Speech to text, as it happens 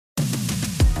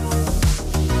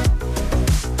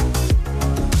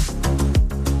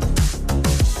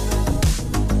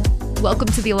Welcome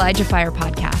to the ElijahFire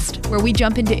podcast, where we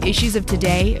jump into issues of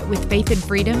today with faith and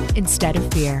freedom instead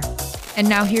of fear. And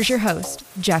now here's your host,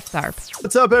 Jeff Tharp.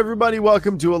 What's up, everybody?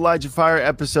 Welcome to ElijahFire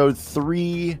episode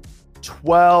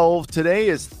 312. Today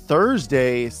is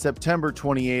Thursday, September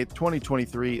 28th,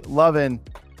 2023. Loving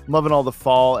all the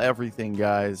fall, everything,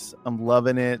 guys. I'm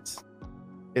loving it.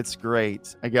 It's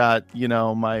great. I got,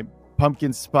 my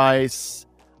pumpkin spice.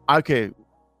 Okay.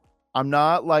 I'm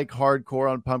not like hardcore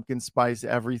on pumpkin spice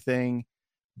everything,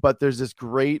 but there's this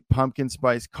great pumpkin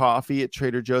spice coffee at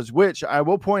Trader Joe's, which I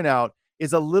will point out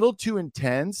is a little too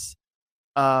intense.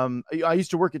 I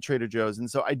used to work at Trader Joe's,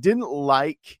 and so I didn't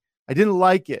like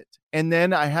it. And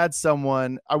then I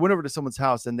went over to someone's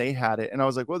house and they had it, and I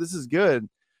was like, well, this is good.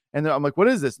 And I'm like, what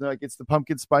is this? And they're like, it's the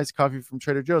pumpkin spice coffee from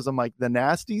Trader Joe's. I'm like, the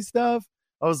nasty stuff?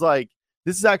 I was like,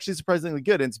 this is actually surprisingly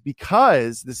good. And it's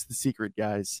because, this is the secret,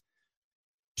 guys,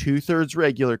 2/3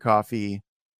 regular coffee,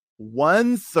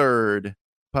 1/3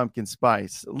 pumpkin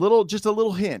spice, just a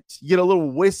little hint. You get a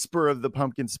little whisper of the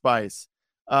pumpkin spice,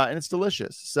 and it's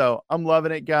delicious. So I'm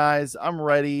loving it, guys. I'm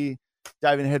ready.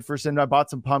 Diving headfirst in. I bought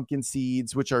some pumpkin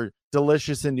seeds, which are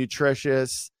delicious and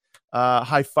nutritious,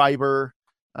 high fiber.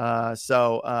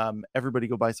 So everybody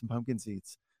go buy some pumpkin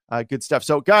seeds. Good stuff.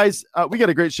 So guys, we got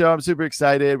a great show. I'm super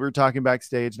excited. We were talking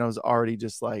backstage and I was already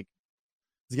just like,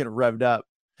 it's getting revved up.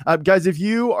 Guys, if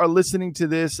you are listening to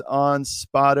this on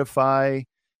Spotify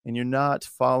and you're not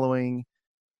following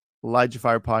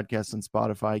ElijahFire podcast on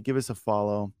Spotify, give us a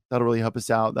follow. That'll really help us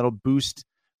out. That'll boost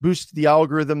the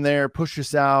algorithm there, push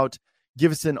us out,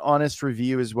 give us an honest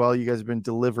review as well. You guys have been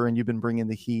delivering. You've been bringing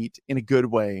the heat in a good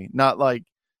way. Not like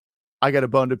I got a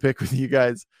bone to pick with you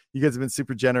guys. You guys have been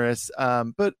super generous,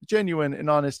 but genuine and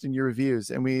honest in your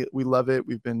reviews. And we love it.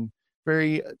 We've been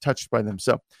very touched by them.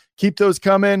 So keep those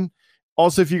coming.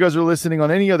 Also, if you guys are listening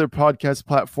on any other podcast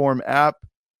platform app,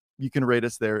 you can rate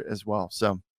us there as well.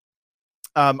 So,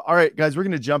 all right, guys, we're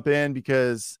going to jump in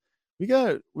because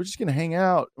we're just going to hang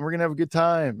out and we're going to have a good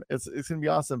time. It's going to be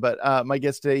awesome. But my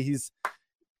guest today,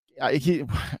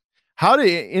 how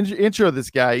to intro this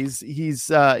guy?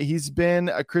 He's been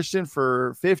a Christian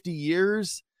for 50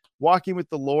 years, walking with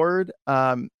the Lord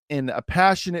in a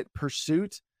passionate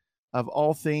pursuit of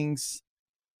all things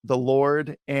the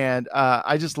Lord. And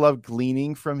I just love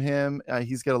gleaning from him.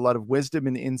 He's got a lot of wisdom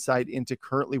and insight into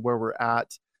currently where we're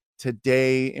at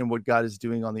today and what God is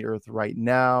doing on the earth right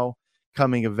now,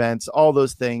 coming events, all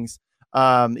those things.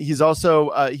 He's also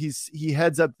he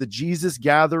heads up the Jesus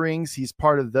gatherings. He's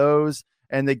part of those,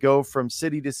 and they go from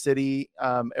city to city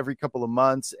every couple of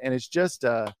months, and it's just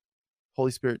a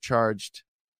Holy Spirit charged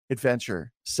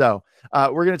adventure. So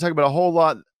we're going to talk about a whole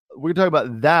lot. We're going to talk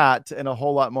about that and a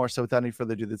whole lot more. So without any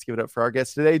further ado, let's give it up for our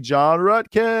guest today, John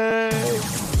RUTTKAY.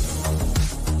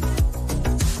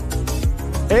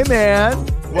 Hey, man.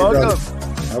 Hey, welcome. Brother.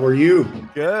 How are you?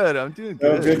 Good. I'm doing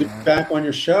good. Good to be back on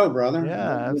your show, brother.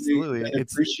 Yeah, absolutely.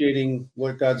 It's appreciating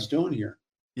what God's doing here.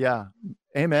 Yeah.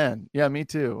 Amen. Yeah, me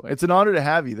too. It's an honor to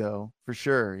have you, though, for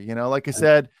sure. Like I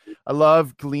said, I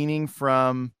love gleaning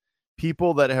from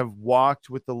people that have walked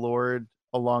with the Lord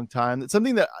a long time. It's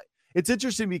something that it's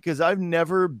interesting because I've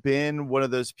never been one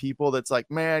of those people that's like,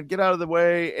 man, get out of the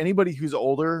way. Anybody who's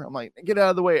older, I'm like, get out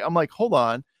of the way. I'm like, hold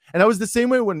on. And I was the same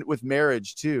way with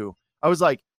marriage too. I was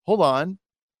like, hold on.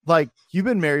 Like, you've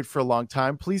been married for a long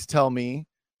time. Please tell me,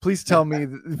 please tell me how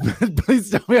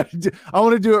to do. I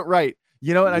want to do it right.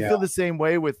 And I feel the same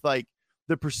way with like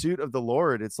the pursuit of the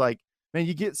Lord. It's like, man,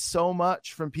 you get so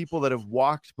much from people that have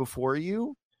walked before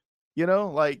you,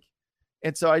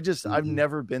 and so I've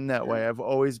never been that way. I've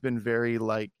always been very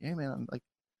like, hey man,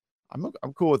 I'm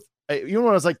cool with, when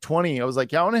I was like 20, I was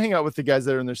like, yeah, I want to hang out with the guys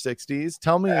that are in their 60s.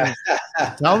 Tell me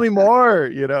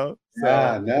more, So.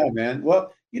 Yeah, no, man.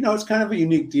 Well, it's kind of a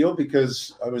unique deal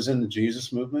because I was in the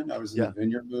Jesus movement. I was in the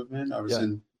Vineyard movement. I was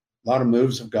in a lot of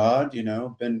moves of God,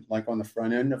 been like on the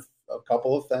front end of a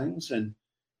couple of things. And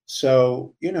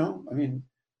so,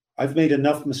 I've made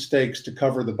enough mistakes to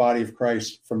cover the body of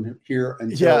Christ from here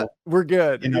until we're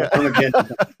good. From again.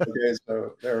 Okay,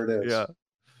 so there it is.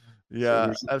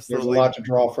 Yeah, so absolutely. There's a lot to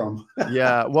draw from.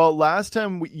 Yeah. Well, last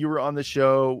time you were on the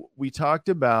show, we talked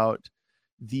about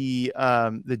the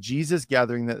Jesus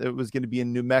gathering that it was going to be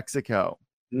in New Mexico.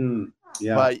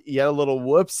 But you had a little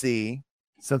whoopsie.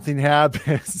 Something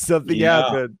happened.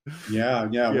 Happened. Yeah.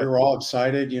 We were all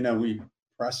excited. We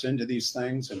press into these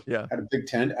things and had a big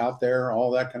tent out there, all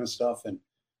that kind of stuff, and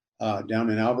down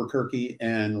in Albuquerque.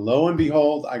 And lo and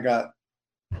behold, I got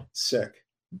sick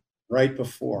right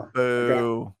before.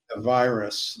 Boo. I got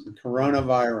the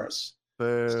coronavirus.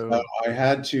 Boo. So I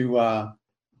had to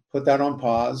put that on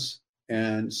pause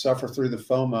and suffer through the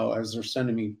FOMO as they're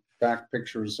sending me back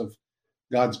pictures of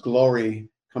God's glory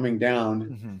coming down.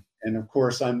 Mm-hmm. And of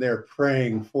course, I'm there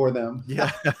praying for them.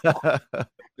 Yeah.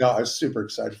 No, I was super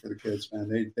excited for the kids,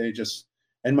 man. They just,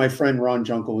 and my friend Ron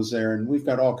Junkel was there, and we've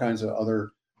got all kinds of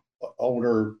other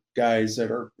older guys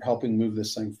that are helping move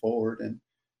this thing forward. And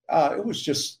it was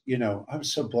just, I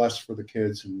was so blessed for the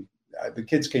kids, and the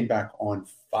kids came back on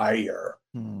fire.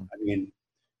 I mean,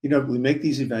 we make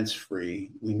these events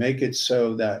free. We make it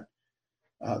so that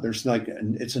there's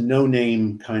it's a no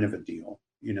name kind of a deal.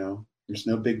 There's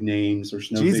no big names.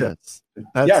 There's no Jesus.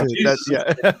 Jesus.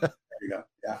 Yeah. There you go.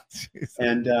 Yeah. Jesus.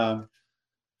 And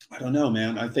I don't know,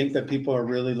 man. I think that people are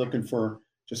really looking for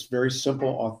just very simple,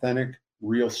 authentic,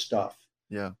 real stuff.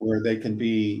 Yeah. Where they can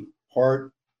be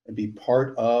part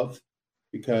of,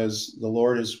 because the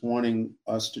Lord is wanting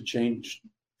us to change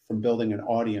from building an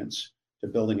audience to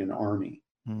building an army.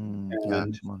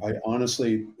 And I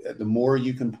honestly, the more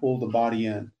you can pull the body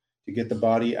in to get the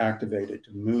body activated,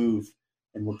 to move,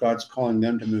 and what God's calling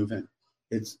them to move in,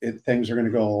 things are going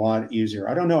to go a lot easier.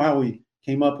 I don't know how we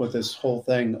came up with this whole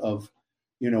thing of,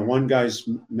 one guy's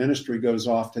ministry goes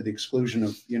off to the exclusion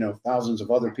of, thousands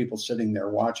of other people sitting there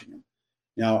watching him.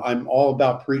 Now, I'm all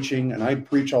about preaching, and I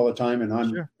preach all the time, and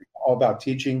I'm all about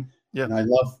teaching. Yeah. And I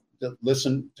love to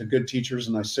listen to good teachers,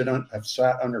 and I've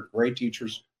sat under great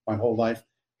teachers my whole life.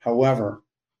 However,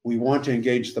 we want to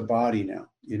engage the body now,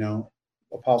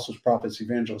 apostles, prophets,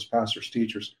 evangelists, pastors,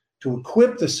 teachers, to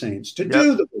equip the saints to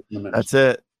do the ministry. That's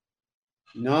it.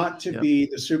 Not to be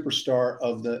the superstar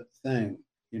of the thing.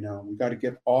 We got to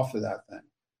get off of that thing.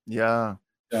 Yeah.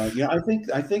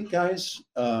 I think guys,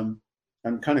 I'm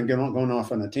kind of going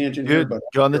off on a tangent here, but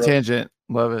go on the tangent.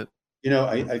 Love it.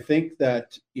 I think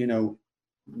that,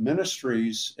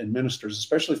 ministries and ministers,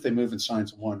 especially if they move in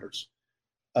signs and wonders,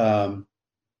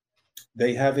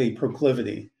 they have a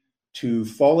proclivity to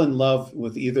fall in love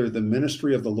with either the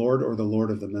ministry of the Lord or the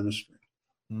Lord of the ministry.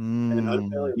 And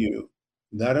I'm telling you,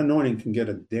 that anointing can get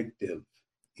addictive,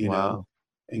 know,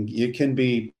 and it can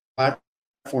be,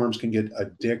 platforms can get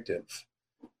addictive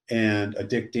and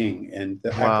addicting, and the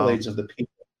accolades of the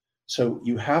people. So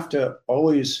you have to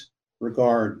always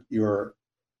regard your,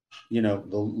 the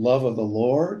love of the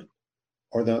Lord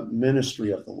or the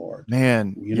ministry of the Lord.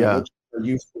 Man, which are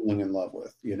you falling in love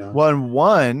with? We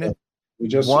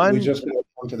just got to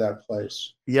come to that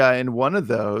place. Yeah, and one of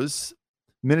those,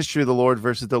 ministry of the Lord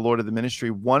versus the Lord of the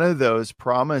ministry, one of those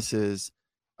promises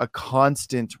a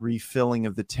constant refilling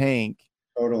of the tank.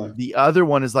 Totally. The other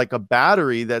one is like a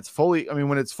battery that's fully,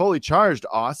 when it's fully charged,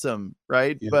 awesome,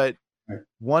 right? Yeah. But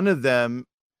one of them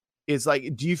is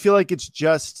like, do you feel like it's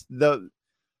just the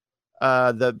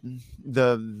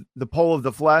pull of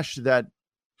the flesh that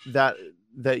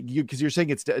you, because you're saying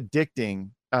it's addicting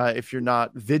if you're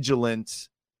not vigilant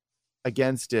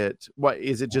against it? What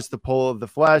is it? Just the pull of the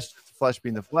flesh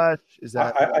being the flesh? Is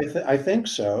that? I think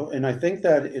so, and I think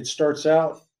that it starts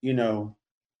out,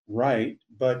 right,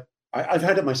 but I've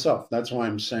had it myself. That's why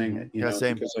I'm saying it,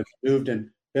 same. Because I've moved and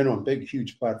been on big,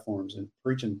 huge platforms and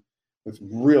preaching with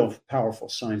real powerful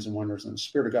signs and wonders, and the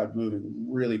Spirit of God moving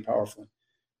really powerfully.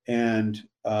 And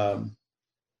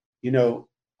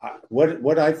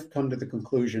what I've come to the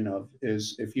conclusion of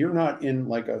is, if you're not in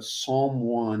like a Psalm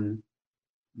 1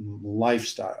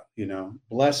 lifestyle,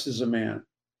 blessed is a man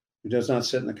who does not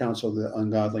sit in the counsel of the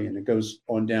ungodly, and it goes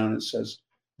on down. It says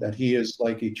that he is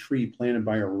like a tree planted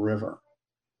by a river,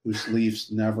 whose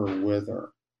leaves never wither.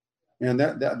 And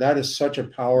that is such a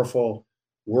powerful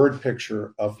word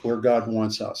picture of where God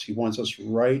wants us. He wants us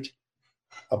right,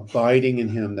 abiding in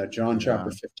him. That John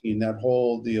chapter 15, that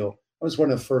whole deal. That was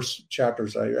one of the first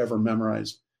chapters I ever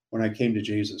memorized when I came to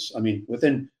Jesus.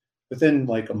 Within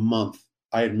like a month,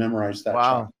 I had memorized that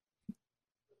chapter.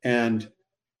 And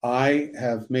I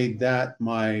have made that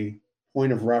my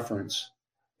point of reference.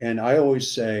 And I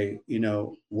always say,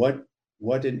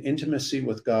 what an intimacy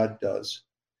with God does,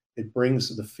 it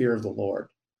brings the fear of the Lord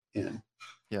in.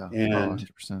 Yeah. And,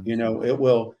 100%. it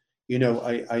will,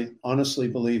 I honestly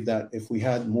believe that if we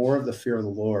had more of the fear of the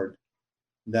Lord,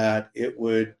 that it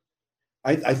would,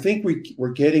 I think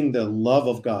we're getting the love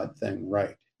of God thing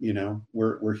right.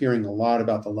 We're hearing a lot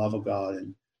about the love of God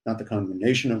and not the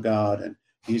condemnation of God. And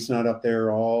he's not up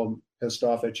there all pissed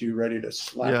off at you, ready to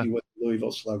slap you with a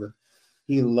Louisville Slugger.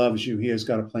 He loves you. He has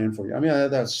got a plan for you.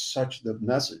 That's such the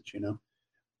message,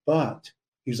 but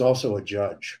he's also a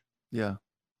judge. Yeah.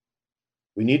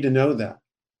 We need to know that.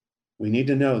 We need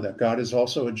to know that God is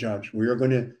also a judge. We are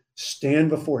going to stand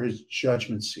before his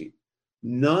judgment seat,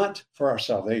 not for our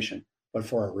salvation, but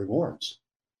for our rewards.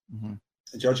 Mm-hmm.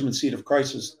 The judgment seat of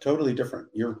Christ is totally different.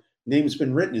 Your name's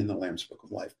been written in the Lamb's Book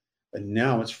of Life, but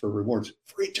now it's for rewards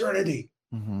for eternity.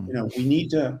 Mm-hmm. We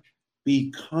need to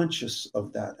be conscious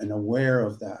of that and aware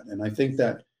of that. And I think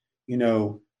that,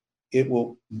 it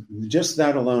will, just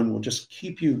that alone will just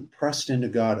keep you pressed into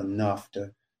God enough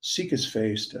to seek his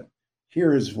face, to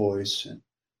hear his voice, and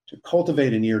to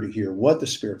cultivate an ear to hear what the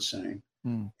Spirit's saying.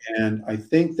 And I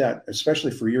think that,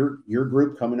 especially for your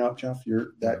group coming up, Jeff,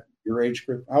 your age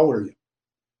group, how old are you?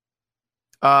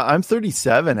 I'm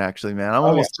 37, actually, man. I'm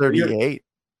almost 38.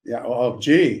 Yeah. Oh,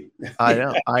 gee. I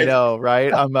know,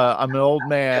 right? I'm an old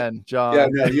man, John.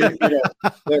 Yeah, no,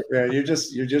 look, man, you're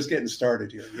just getting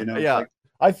started here. Yeah,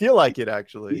 I feel like it,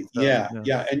 actually. So, yeah.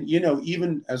 And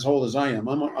even as old as I am,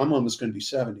 I'm almost going to be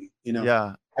 70.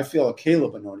 Yeah. I feel a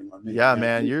Caleb anointing on me. Yeah,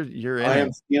 man, you're in. I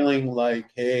am feeling like,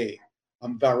 hey,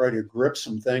 I'm about ready to grip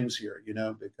some things here,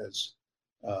 because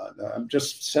I'm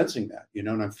just sensing that, and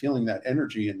I'm feeling that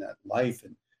energy and that life.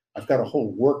 And I've got a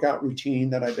whole workout routine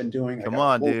that I've been doing. Come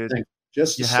on, dude.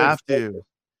 Just you have to.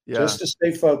 Yeah. Just to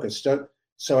stay focused,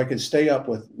 so I can stay up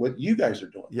with what you guys are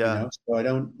doing. Yeah. So I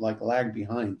don't lag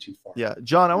behind too far. Yeah.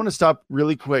 John, I want to stop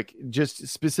really quick, just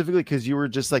specifically because you were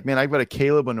just like, man, I've got a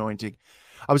Caleb anointing.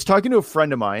 I was talking to a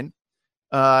friend of mine.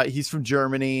 He's from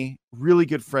Germany, really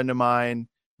good friend of mine,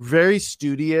 very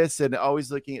studious and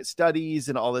always looking at studies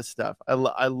and all this stuff.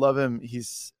 I love him.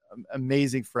 He's an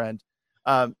amazing friend.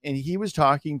 And he was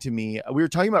talking to me. We were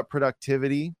talking about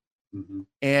productivity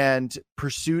and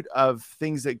pursuit of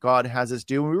things that God has us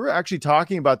do. And we were actually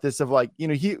talking about this of like, he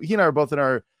and I are both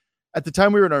at the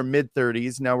time we were in our mid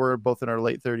 30s. Now we're both in our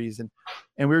late 30s.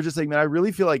 And we were just like, man, I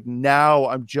really feel like now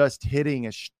I'm just hitting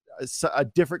a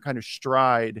different kind of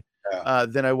stride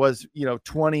than I was,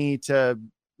 20 to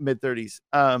mid 30s.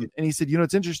 And he said,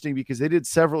 it's interesting because they did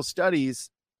several studies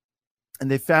and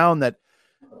they found that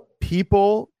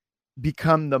people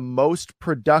become the most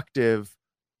productive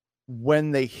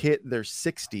when they hit their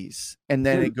 60s, and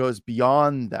then it goes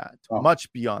beyond that,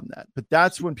 much beyond that. But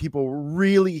that's when people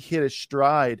really hit a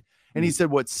stride. And he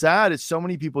said, what's sad is so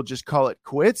many people just call it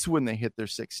quits when they hit their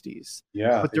 60s.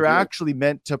 Yeah, but they're actually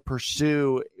meant to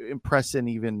pursue, impressing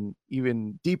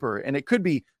even deeper. And it could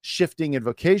be shifting in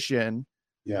vocation.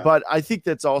 Yeah. But I think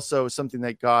that's also something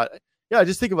that I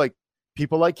just think of like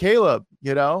people like Caleb,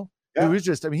 It was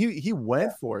just, he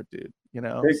went for it, dude,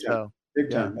 Big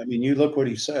time. I mean, you look what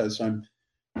he says. I'm,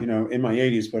 in my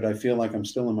 80s, but I feel like I'm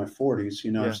still in my 40s.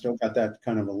 I've still got that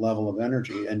kind of a level of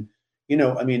energy. And,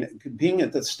 being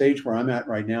at the stage where I'm at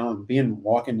right now and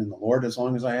walking in the Lord as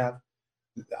long as I have,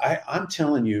 I'm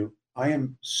telling you, I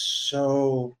am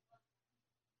so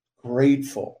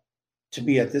grateful to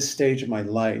be at this stage of my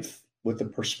life with the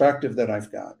perspective that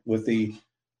I've got, with the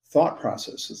thought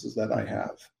processes that I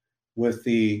have, with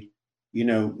the,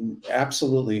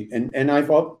 absolutely. And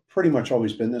I've pretty much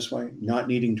always been this way, not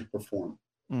needing to perform,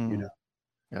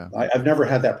 Yeah. I've never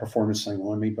had that performance thing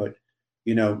on me, but,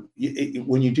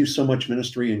 when you do so much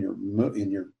ministry and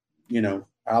you're,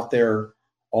 out there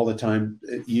all the time,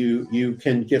 you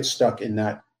can get stuck in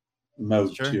that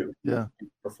mode too. Yeah.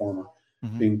 Performer,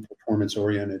 being performance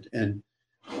oriented and,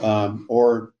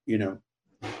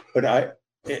 but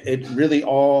it really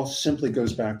all simply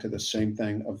goes back to the same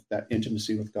thing of that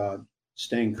intimacy with God,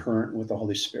 staying current with the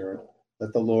Holy Spirit.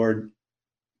 Let the Lord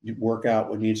work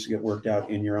out what needs to get worked out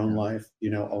in your own life.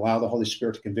 Allow the Holy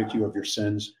Spirit to convict you of your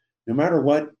sins, no matter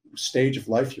what stage of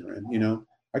life you're in.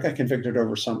 I got convicted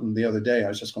over something the other day. I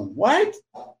was just going, what?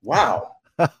 Wow.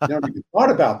 Never even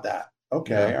thought about that.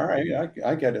 Okay. All right.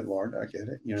 I get it, Lord. I get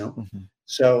it,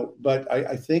 So, but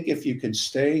I think if you can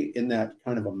stay in that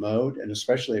kind of a mode, and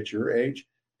especially at your age,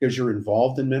 because you're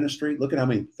involved in ministry, look at how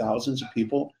many thousands of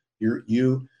people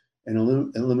you and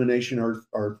Illumination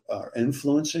are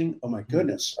influencing. Oh my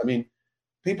goodness. I mean,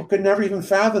 people could never even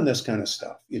fathom this kind of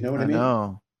stuff. You know what I mean?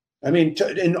 Know. I mean,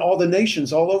 in all the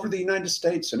nations, all over the United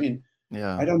States. I mean,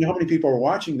 I don't know how many people are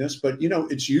watching this, but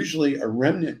it's usually a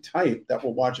remnant type that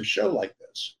will watch a show like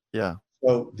this. Yeah.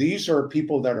 So these are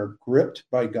people that are gripped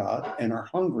by God and are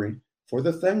hungry for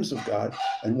the things of God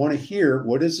and want to hear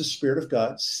what is the Spirit of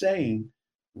God saying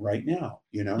right now,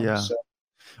 Yeah. So,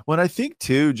 well, I think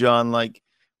too, John, like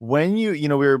when we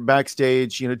were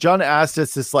backstage, John asked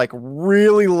us this like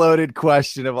really loaded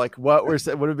question of like, what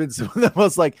have been some of the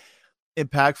most like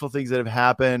impactful things that have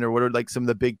happened, or what are like some of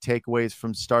the big takeaways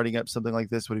from starting up something like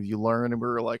this? What have you learned? And we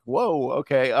were like, whoa,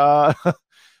 okay.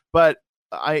 But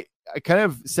I kind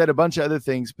of said a bunch of other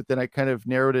things, but then I kind of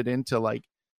narrowed it into like,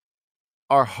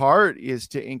 our heart is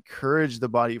to encourage the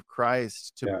body of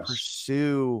Christ to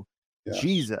pursue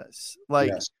Jesus.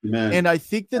 Like, and I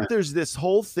think that there's this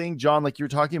whole thing, John, like you're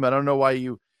talking about, I don't know why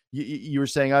you were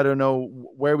saying, I don't know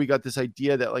where we got this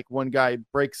idea that like one guy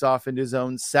breaks off into his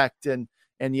own sect and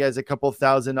he has a couple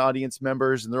thousand audience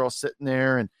members and they're all sitting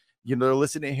there and they're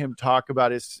listening to him talk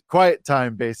about his quiet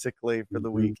time basically for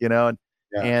the week, and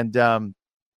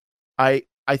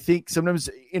I think sometimes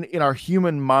in our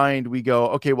human mind, we go,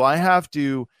 okay, well,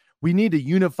 we need a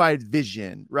unified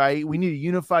vision, right? We need a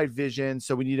unified vision.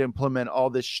 So we need to implement all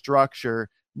this structure.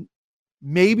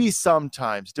 Maybe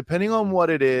sometimes, depending on what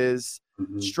it is,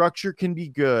 structure can be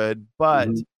good. But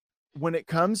when it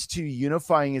comes to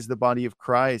unifying as the body of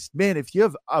Christ, man, if you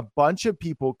have a bunch of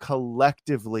people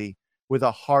collectively with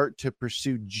a heart to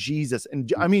pursue Jesus,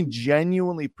 and I mean,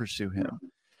 genuinely pursue him,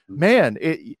 man,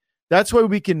 that's why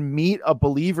we can meet a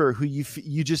believer who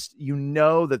you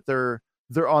know that they're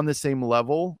on the same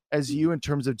level as you in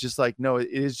terms of just like, no, it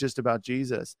is just about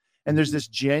Jesus. And there's this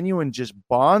genuine just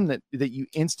bond that you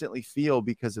instantly feel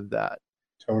because of that.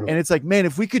 Totally. And it's like, man,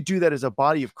 if we could do that as a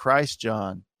body of Christ,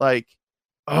 John, like,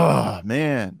 oh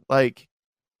man, like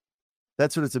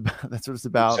that's what it's about. That's what it's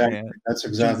about, exactly. Man. That's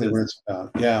exactly Jesus. what it's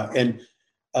about. Yeah. And,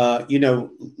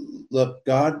 look,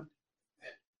 God,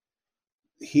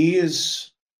 he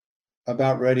is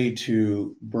about ready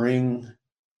to bring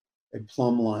a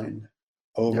plumb line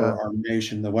over our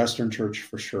nation, the Western church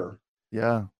for sure.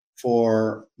 Yeah.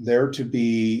 For there to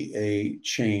be a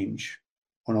change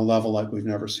on a level like we've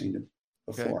never seen it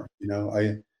before.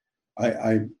 Okay.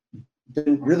 I've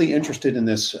been really interested in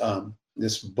this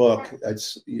this book.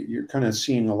 You're kind of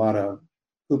seeing a lot of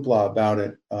hoopla about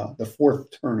it, The Fourth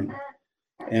Turning.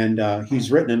 And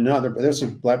he's written another, but this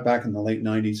is back in the late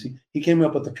 90s. He came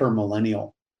up with the term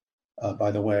millennial, by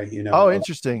the way. Oh,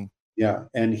 interesting. Yeah.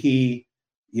 And he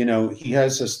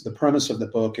has this, the premise of the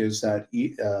book is that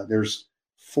there's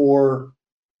 4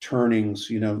 turnings,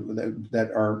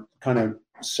 that are kind of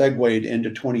segued into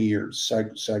 20 years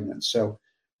segments. So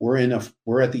we're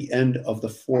at the end of the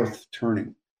 4th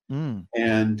turning.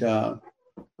 And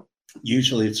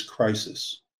usually it's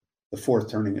crisis. The 4th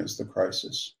turning is the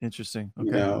crisis. Interesting.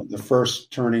 Okay. The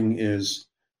first turning is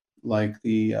like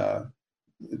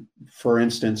for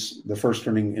instance, the first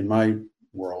turning in my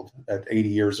world at 80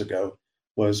 years ago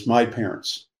was my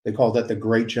parents. They called that the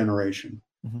Great Generation.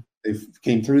 They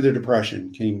came through the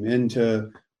Depression, came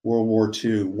into World War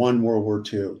II, won World War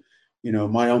II.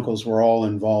 My uncles were all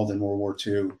involved in World War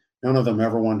II. None of them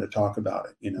ever wanted to talk about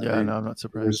it. No, I'm not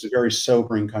surprised. It was a very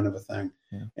sobering kind of a thing.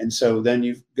 Yeah. And so then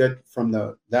you get from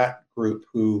that group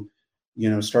who,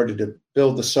 started to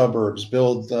build the suburbs,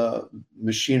 build the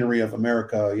machinery of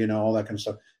America, all that kind of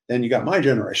stuff. Then you got my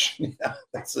generation.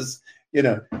 That's just,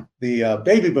 the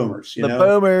baby boomers, the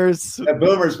boomers. The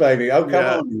boomers, baby. Oh, come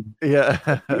on.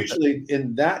 Yeah. Usually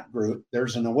in that group,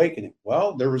 there's an awakening.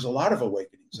 Well, there was a lot of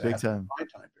awakenings Big time. in my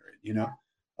time period,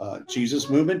 Jesus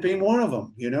movement being one of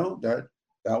them,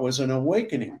 that was an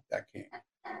awakening that came.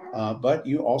 But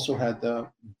you also had the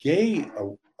gay,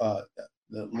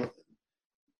 the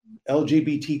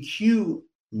LGBTQ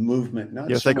movement.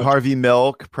 It's like Harvey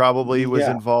Milk probably was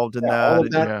involved in that. All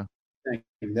of that thing,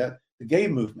 that the gay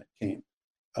movement came.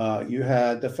 You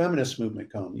had the feminist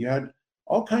movement come. You had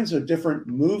all kinds of different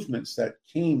movements that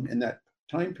came in that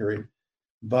time period.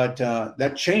 But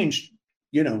that changed,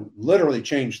 literally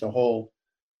changed the whole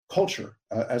culture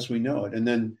as we know it. And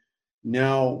then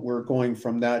now we're going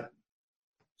from that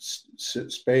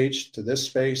space to this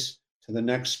space to the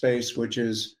next space, which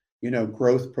is,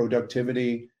 growth,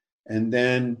 productivity. And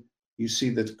then you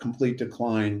see the complete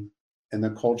decline and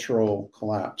the cultural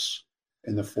collapse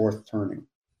in the 4th turning.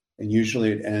 And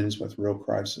usually it ends with real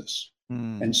crisis.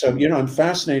 And so, I'm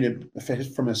fascinated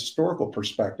from a historical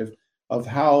perspective of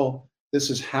how this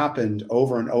has happened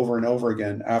over and over and over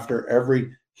again after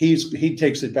he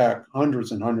takes it back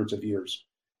hundreds and hundreds of years.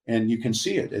 And you can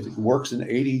see it. It works in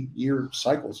 80-year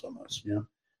cycles almost,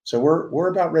 So we're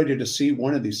about ready to see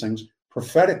one of these things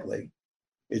prophetically.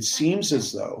 It seems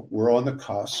as though we're on the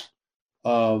cusp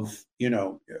of,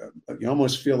 you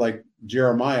almost feel like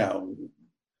Jeremiah,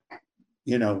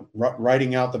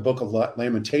 writing out the book of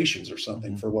Lamentations or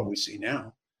something for what we see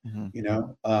now.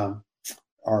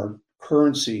 Our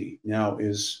currency now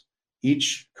is,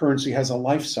 each currency has a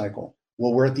life cycle.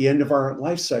 Well, we're at the end of our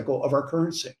life cycle of our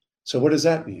currency. So what does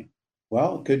that mean?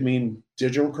 Well, it could mean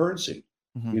digital currency,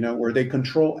 where they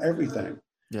control everything.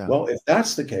 Yeah. Well, if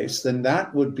that's the case, then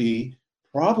that would be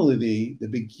probably the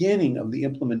beginning of the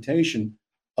implementation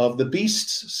of the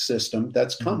beast system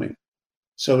that's coming.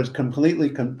 So it completely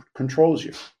controls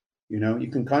you. You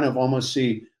can kind of almost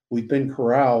see we've been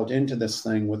corralled into this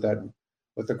thing with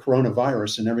the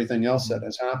coronavirus and everything else that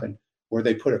has happened, where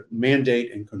they put a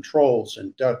mandate and controls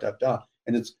and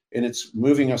and it's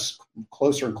moving us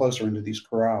closer and closer into these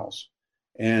corrals.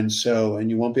 And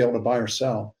you won't be able to buy or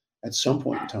sell at some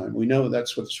point in time. We know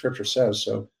that's what the scripture says.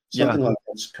 So something like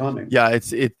that's coming. Yeah,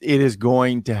 it is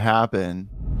going to happen.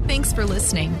 Thanks for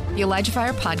listening. The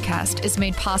ElijahFire podcast is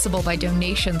made possible by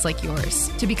donations like yours.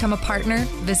 To become a partner,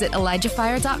 visit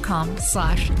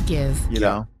ElijahFire.com/give. You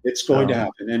know, it's going to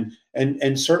happen.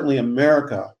 And certainly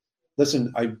America.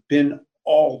 Listen, I've been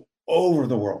all over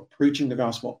the world preaching the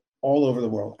gospel all over the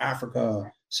world,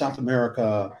 Africa, South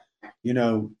America,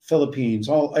 Philippines,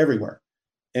 everywhere.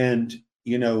 And,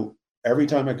 every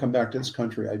time I come back to this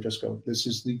country, I just go, this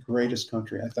is the greatest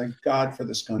country. I thank God for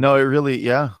this country. No, it really,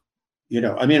 yeah.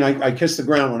 I kiss the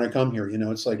ground when I come here.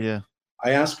 It's like, yeah. I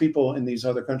ask people in these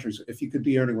other countries, if you could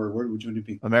be anywhere, where would you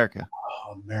be? America.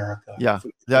 Oh, America. Yeah.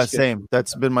 That's same.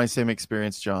 That's been my same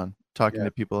experience, John, talking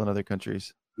to people in other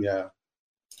countries. Yeah.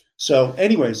 So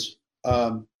anyways,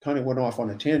 kind of went off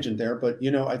on a tangent there, but,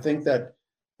 I think that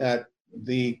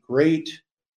the great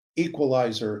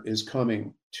equalizer is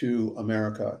coming to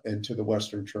America and to the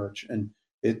Western church. And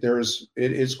it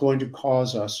is going to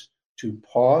cause us to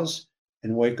pause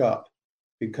and wake up,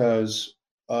 because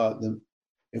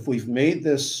if we've made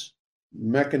this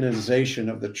mechanization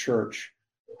of the church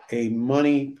a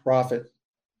money profit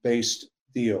based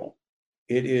deal,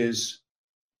 it is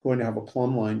going to have a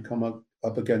plumb line come up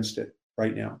against it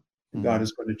right now. Mm-hmm. God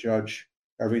is going to judge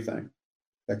everything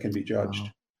that can be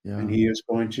judged. Yeah. And he is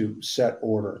going to set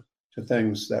order to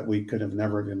things that we could have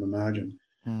never even imagined.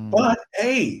 But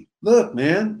hey, look,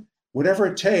 man, whatever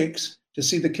it takes to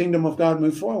see the kingdom of God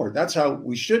move forward. That's how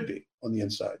we should be on the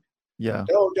inside. Yeah.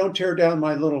 Don't tear down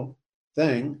my little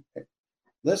thing.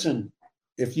 Listen,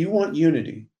 if you want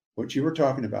unity, what you were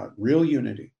talking about, real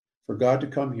unity, for God to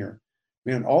come here,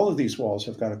 man, all of these walls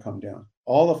have got to come down.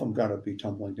 All of them got to be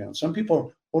tumbling down. Some people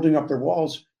are holding up their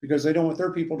walls because they don't want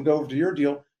their people to go over to your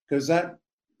deal, because that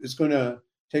is going to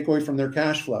take away from their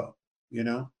cash flow.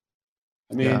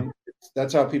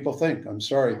 That's how people think. I'm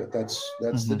sorry, but that's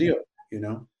the deal,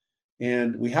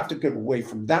 and we have to get away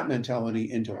from that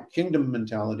mentality into a kingdom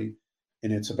mentality.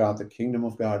 And it's about the kingdom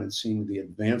of God and seeing the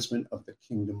advancement of the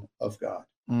kingdom of God.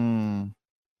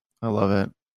 I love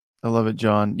it. I love it,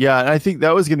 John. Yeah. And I think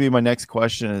that was going to be my next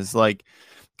question, is like,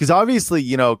 because obviously,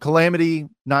 calamity,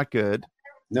 not good.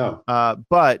 No.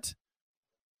 But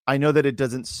I know that it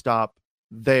doesn't stop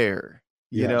there.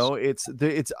 Yes.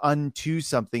 It's unto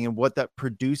something, and what that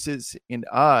produces in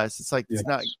us. It's like, it's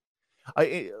not,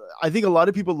 I think a lot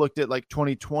of people looked at like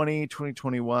 2020,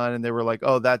 2021, and they were like,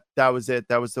 oh, that was it.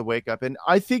 That was the wake up. And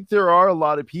I think there are a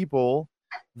lot of people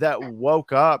that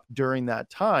woke up during that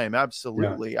time.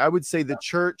 Absolutely. Yeah. I would say the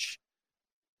church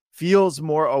feels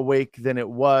more awake than it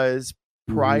was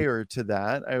prior to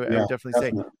that. I would definitely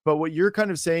say. But what you're kind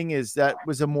of saying is that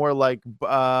was a more like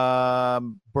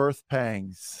birth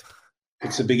pangs.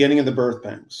 It's the beginning of the birth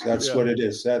pangs. That's what it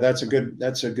is. That's a good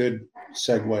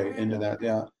segue into that.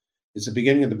 Yeah. It's the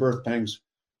beginning of the birth pangs.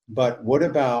 But what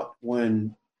about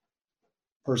when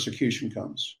persecution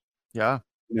comes? Yeah.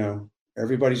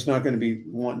 Everybody's not going to be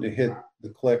wanting to hit the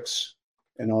clicks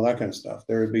and all that kind of stuff.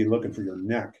 They'll be looking for your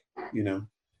neck,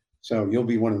 So you'll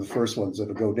be one of the first ones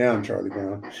that'll go down, Charlie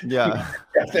Brown. Yeah.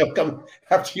 They'll come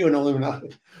after you and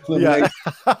eliminate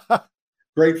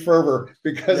great fervor,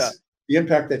 because the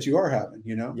impact that you are having,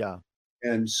 Yeah.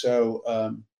 And so,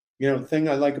 the thing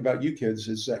I like about you kids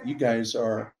is that you guys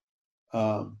are,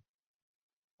 I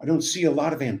don't see a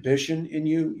lot of ambition in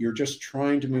you. You're just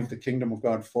trying to move the kingdom of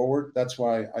God forward. That's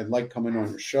why I like coming on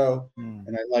your show.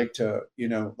 And I like to,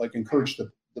 encourage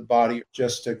the body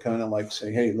just to kind of like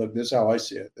say, hey, look, this is how I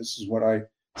see it. This is what I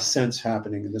sense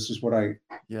happening. And this is what I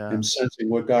am sensing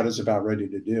what God is about ready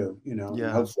to do, and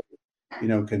hopefully,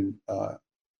 can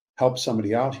help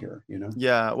somebody out here,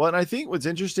 Yeah. Well, and I think what's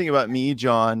interesting about me,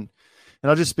 John, and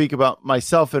I'll just speak about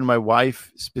myself and my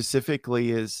wife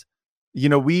specifically, is,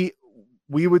 we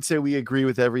would say we agree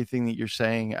with everything that you're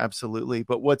saying. Absolutely.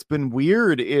 But what's been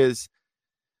weird is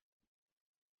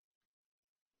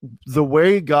the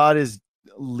way God is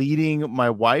leading my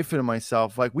wife and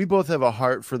myself. Like, we both have a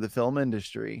heart for the film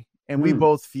industry, and we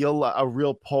both feel a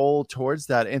real pull towards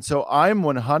that. And so I'm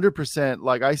 100%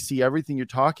 like, I see everything you're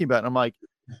talking about. And I'm like,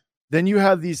 then you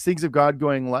have these things of God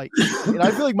going like, and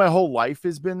I feel like my whole life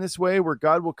has been this way, where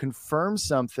God will confirm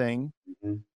something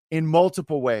in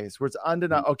multiple ways, where it's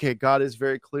undeniable. Okay, God is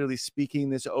very clearly speaking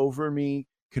this over me,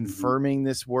 confirming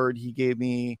this word he gave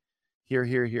me here,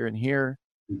 and here.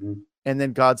 And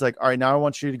then God's like, all right, now I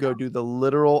want you to go do the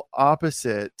literal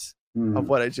opposite of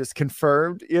what I just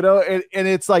confirmed, and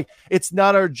it's like, it's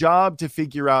not our job to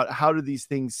figure out how do these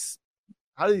things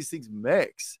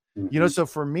mix, so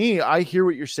for me, I hear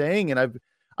what you're saying. And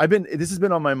this has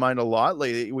been on my mind a lot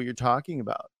lately. What you're talking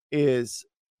about is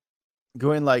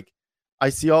going like,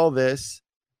 I see all this,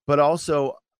 but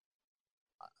also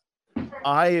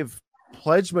I've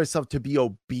pledged myself to be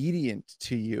obedient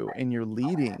to you in your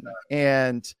leading,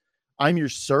 and I'm your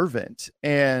servant.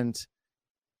 And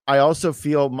I also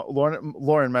feel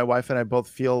Lauren, my wife, and I both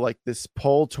feel like this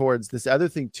pull towards this other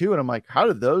thing too. And I'm like, how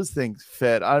do those things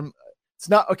fit? It's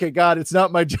not okay, God, it's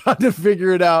not my job to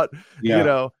figure it out,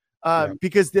 because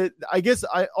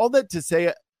all that to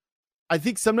say, I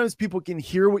think sometimes people can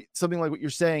hear something like what you're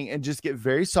saying and just get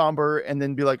very somber and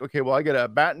then be like, okay, well, I got to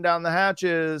batten down the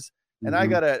hatches. And I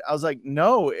was like,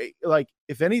 no, like,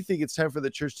 if anything, it's time for the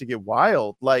church to get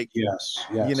wild. Like, yes.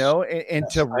 And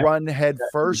to run head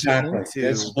first into.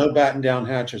 This is no batten down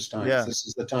hatches time. Yeah. This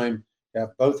is the time to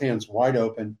have both hands wide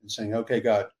open and saying, okay,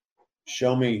 God,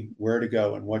 show me where to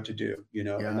go and what to do,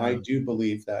 And I do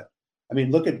believe that. I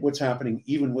mean, look at what's happening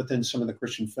even within some of the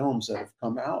Christian films that have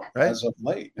come out as of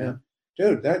late, man.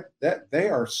 Dude, that they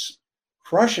are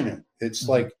crushing it. It's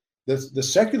like the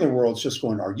secular world's just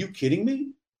going, are you kidding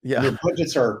me? Yeah. And their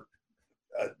budgets are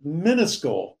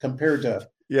minuscule compared to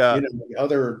the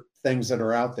other things that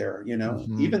are out there,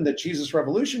 even the Jesus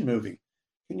Revolution movie.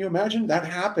 Can you imagine that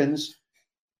happens,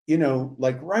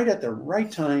 like right at the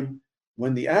right time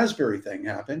when the Asbury thing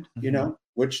happened,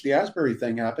 which the Asbury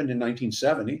thing happened in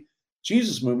 1970.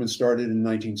 Jesus movement started in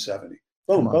 1970.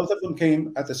 Boom, both of them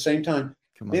came at the same time.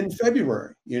 In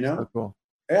February, So cool.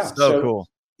 Yeah. So cool.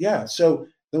 Yeah. So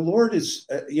the Lord is,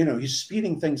 he's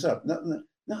speeding things up.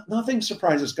 Nothing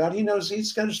surprises God. He knows,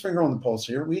 he's got his finger on the pulse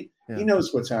here. He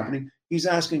knows what's happening. He's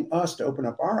asking us to open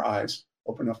up our eyes,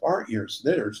 open up our ears.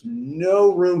 There's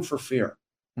no room for fear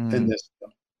in this.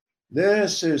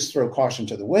 This is throw caution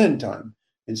to the wind time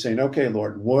and saying, okay,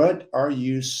 Lord, what are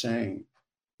you saying?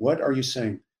 What are you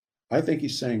saying? I think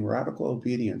he's saying radical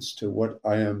obedience to what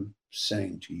I am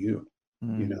saying to you.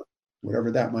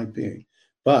 Whatever that might be.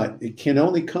 But it can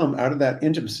only come out of that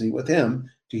intimacy with him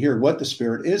to hear what the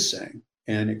Spirit is saying.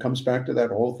 And it comes back to that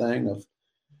whole thing of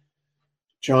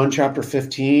John chapter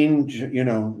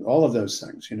 15, all of those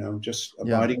things, just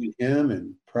abiding in him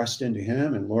and pressed into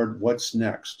him. And Lord, what's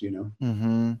next,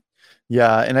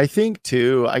 Yeah. And I think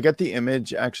too, I got the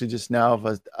image actually just now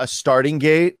of a starting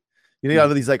gate. You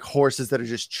have these like horses that are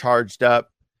just charged up,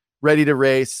 ready to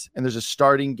race, and there's a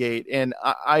starting gate. And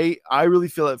I really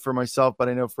feel it for myself, but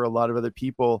I know for a lot of other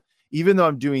people, even though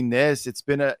I'm doing this, it's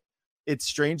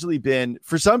strangely been,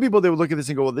 for some people, they would look at this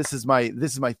and go, well, this is my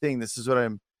thing. This is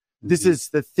what this is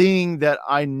the thing that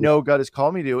I know God has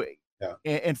called me to. Yeah.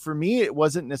 And for me, it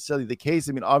wasn't necessarily the case.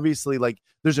 I mean, obviously, like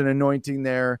there's an anointing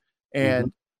there.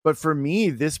 But for me,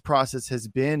 this process has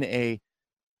been a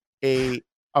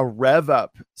rev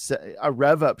up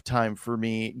time for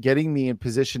me, getting me in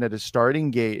position at a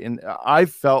starting gate. And I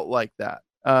felt like that,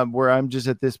 where I'm just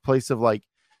at this place of like,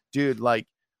 dude, like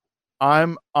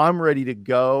I'm ready to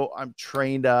go. I'm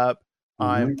trained up.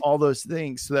 I'm all those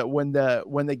things so that when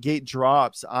the gate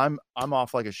drops, I'm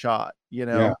off like a shot,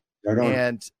 Yeah,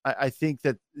 and I think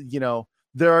that,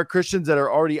 there are Christians that are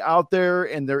already out there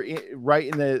and they're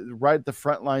right at the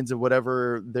front lines of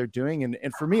whatever they're doing.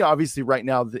 And for me, obviously right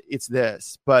now it's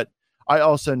this, but I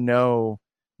also know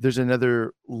there's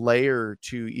another layer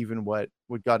to even what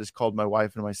God has called my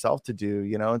wife and myself to do,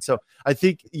 And so I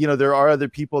think, there are other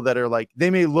people that are like, they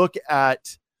may look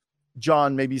at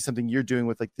John, maybe something you're doing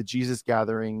with like the Jesus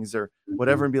gatherings or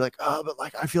whatever, and be like, oh, but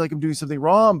like, I feel like I'm doing something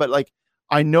wrong, but like,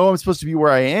 I know I'm supposed to be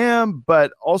where I am,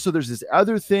 but also there's this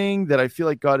other thing that I feel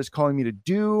like God is calling me to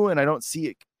do. And I don't see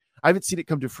it. I haven't seen it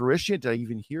come to fruition. Did I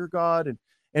even hear God?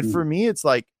 And for me, it's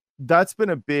like, that's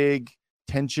been a big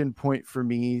tension point for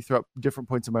me throughout different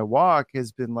points of my walk,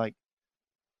 has been like,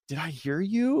 did I hear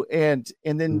you? And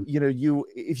then,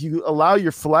 if you allow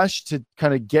your flesh to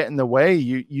kind of get in the way,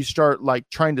 you start like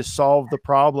trying to solve the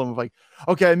problem of like,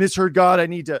 okay, I misheard God. I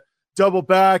need to double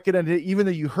back. And even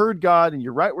though you heard God and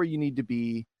you're right where you need to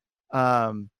be,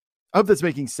 I hope that's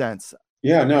making sense.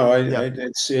 Yeah, no,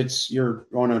 it's you're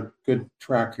on a good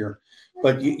track here,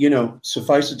 but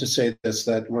suffice it to say this,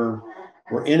 that we're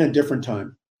in a different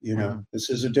time. This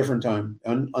is a different time,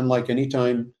 unlike any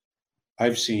time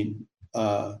I've seen.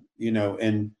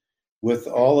 And with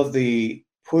all of the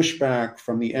pushback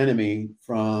from the enemy,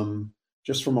 from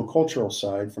a cultural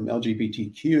side, from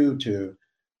LGBTQ to,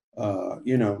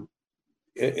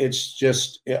 it's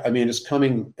just, it's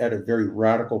coming at a very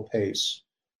radical pace,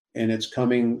 and it's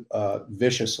coming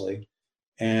viciously.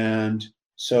 And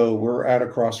so we're at a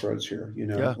crossroads here,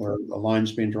 where a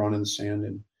line's being drawn in the sand,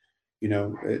 and,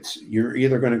 you're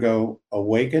either going to go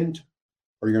awakened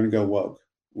or you're going to go woke,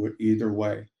 either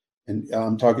way. And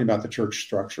I'm talking about the church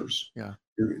structures. Yeah.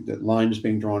 The line is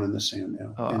being drawn in the sand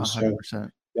now. Oh, and 100%. So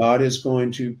God is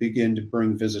going to begin to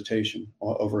bring visitation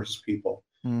over his people.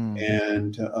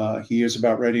 And he is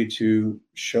about ready to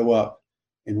show up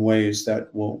in ways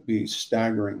that will be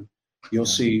staggering. You'll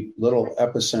see little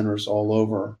epicenters all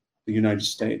over the United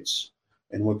States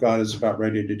and what God is about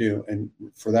ready to do. And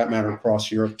for that matter,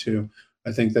 across Europe too.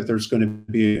 I think that there's going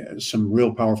to be some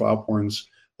real powerful outpourings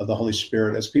of the Holy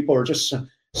Spirit as people are just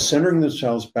centering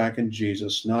themselves back in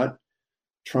Jesus, not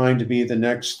trying to be the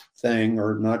next thing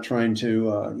or not trying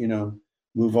to,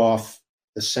 move off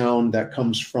the sound that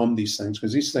comes from these things,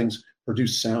 because these things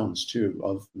produce sounds too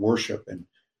of worship and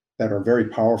that are very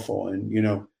powerful. And,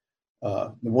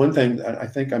 the one thing I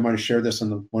think I might have shared this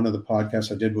on one of the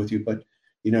podcasts I did with you, but,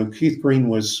 Keith Green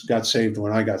got saved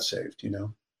when I got saved,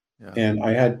 and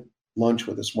I had lunch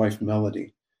with his wife,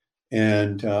 Melody,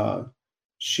 and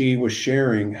she was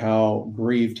sharing how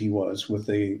grieved he was with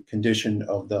the condition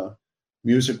of the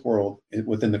music world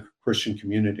within the Christian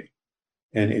community.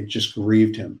 And it just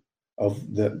grieved him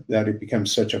that it became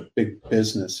such a big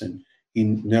business, and he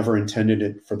never intended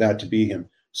it for that to be him.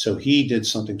 So he did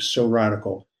something so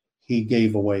radical. He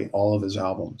gave away all of his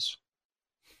albums.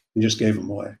 He just gave them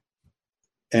away.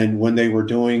 And when they were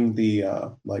doing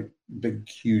the big,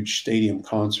 huge stadium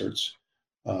concerts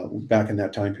back in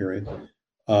that time period,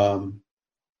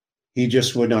 he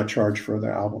just would not charge for the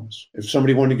albums. If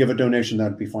somebody wanted to give a donation,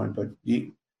 that'd be fine. But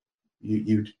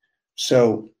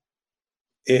so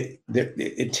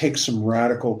it takes some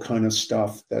radical kind of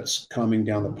stuff that's coming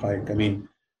down the pike. I mean,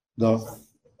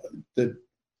 the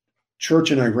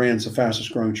church in Iran is the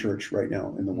fastest growing church right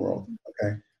now in the world.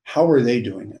 Okay, how are they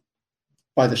doing it?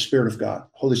 By the Spirit of God.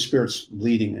 Holy Spirit's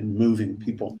leading and moving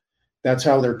people. That's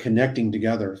how they're connecting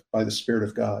together, by the Spirit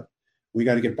of God. We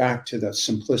got to get back to the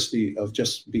simplicity of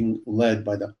just being led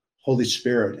by the Holy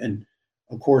Spirit. And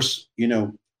of course,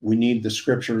 we need the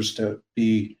scriptures to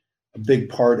be a big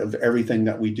part of everything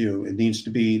that we do. It needs to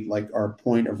be like our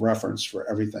point of reference for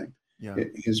everything. Yeah.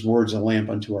 His word's a lamp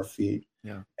unto our feet.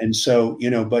 Yeah. And so,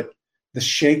 but the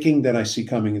shaking that I see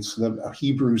coming, it's the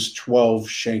Hebrews 12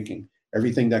 shaking.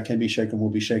 Everything that can be shaken will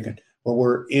be shaken. But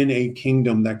we're in a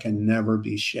kingdom that can never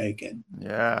be shaken.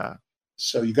 Yeah.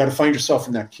 So you got to find yourself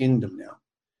in that kingdom now.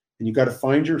 And you got to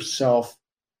find yourself,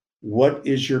 what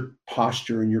is your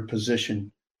posture and your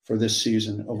position for this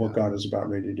season of what God is about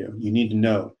ready to do? You need to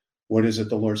know, what is it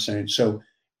the Lord's saying? So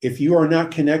if you are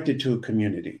not connected to a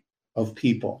community of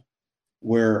people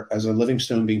where, as a living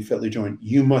stone being fitly joined,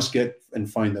 you must get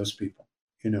and find those people.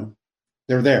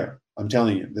 They're there. I'm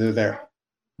telling you, they're there.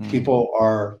 People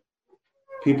are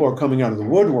coming out of the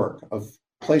woodwork of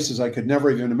places I could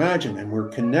never even imagine, and we're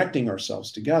connecting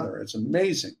ourselves together. It's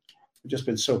amazing. We've just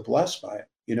been so blessed by it.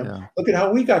 Look at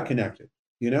how we got connected.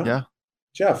 Yeah.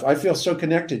 Jeff, I feel so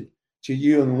connected to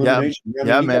you and Illumination.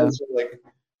 Yeah, you man. Guys are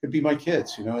could be my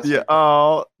kids.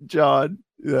 Oh, John.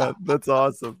 Yeah, that's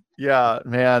awesome. Yeah,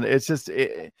 man. It's just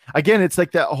again, it's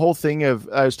like that whole thing of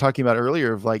I was talking about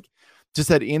earlier of just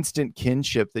that instant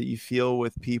kinship that you feel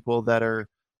with people that are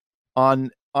on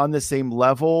the same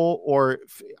level, or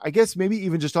I guess maybe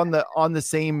even just on the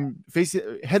same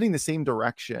heading the same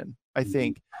direction. I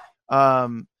think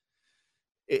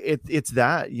it's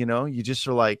that, you just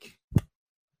are like,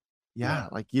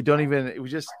 you don't even, it would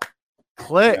just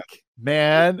click,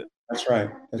 man. That's right.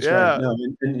 That's right. No,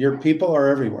 and your people are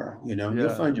everywhere, you'll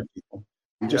find your people.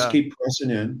 You just keep pressing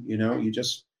in, you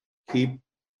just keep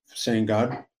saying,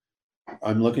 God,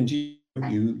 I'm looking to you.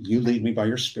 You lead me by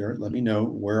your Spirit. Let me know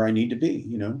where I need to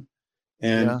be,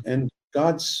 and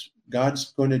God's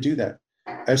going to do that,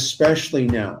 especially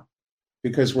now,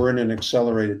 because we're in an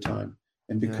accelerated time,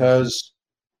 and because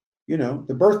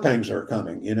the birth pangs are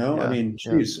coming. I mean,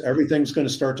 geez, everything's going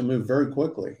to start to move very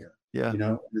quickly here. Yeah,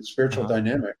 the spiritual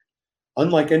dynamic,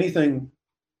 unlike anything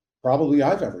probably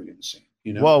I've ever even seen.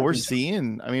 Well, we're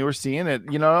seeing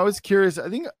it. I was curious. I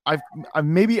think I've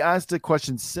maybe asked a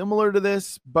question similar to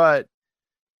this, but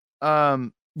I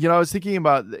was thinking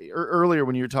about earlier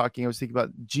when you were talking, I was thinking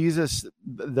about Jesus,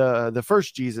 the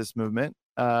first Jesus movement.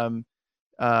 And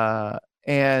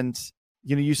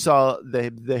you saw the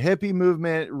hippie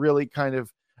movement really kind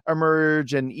of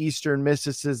emerge, and Eastern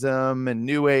mysticism and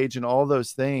New Age and all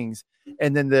those things.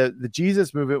 And then the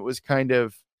Jesus movement was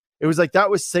it was like that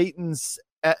was Satan's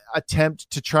attempt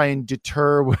to try and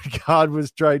deter what God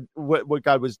was trying, what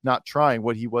God was not trying,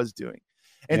 what he was doing.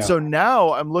 And so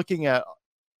now I'm looking at,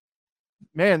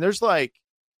 man, there's I've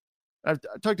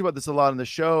talked about this a lot on the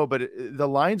show, but the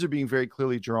lines are being very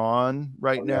clearly drawn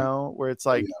right now, where it's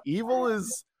evil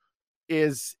is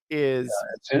it's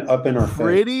up in our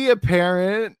pretty face.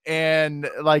 Apparent, and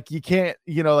you can't,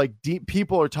 deep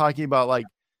people are talking about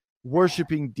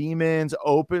worshiping demons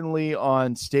openly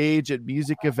on stage at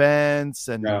music events,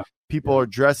 and people are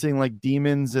dressing like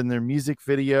demons in their music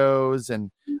videos, and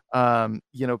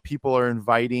people are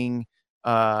inviting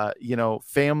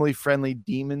family friendly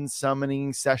demon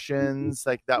summoning sessions.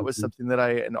 Like that was something that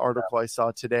an article I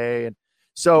saw today. And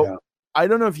so I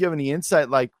don't know if you have any insight,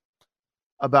 like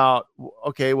about,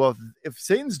 okay, well, if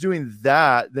Satan's doing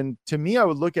that, then to me, I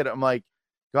would look at it, I'm like,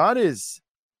 God is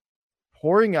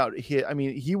pouring out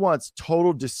he wants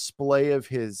total display of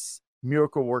his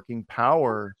miracle working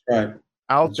power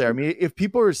out there. I mean, if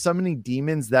people are summoning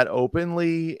demons that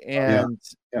openly, and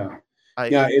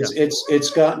it's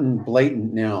gotten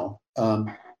blatant now.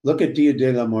 Look at Dia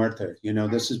de la Muerte.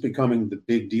 This is becoming the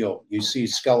big deal. You see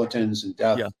skeletons and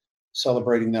death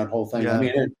celebrating that whole thing. I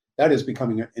mean, that is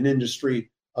becoming an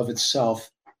industry of itself,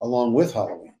 along with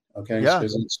Halloween. Okay,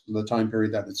 because it's the time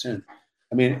period that it's in.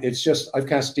 I mean, it's just, I've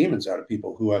cast demons out of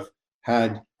people who have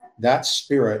had that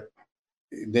spirit.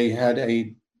 They had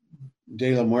a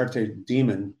De la Muerte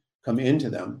demon come into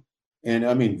them. And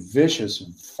I mean, vicious,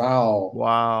 foul,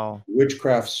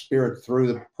 witchcraft spirit threw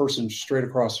the person straight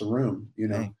across the room,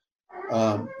 it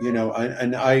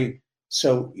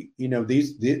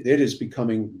is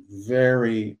becoming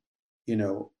very,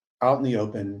 out in the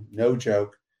open, no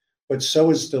joke, but so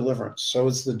is deliverance. So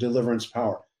is the deliverance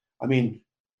power. I mean,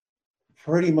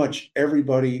 pretty much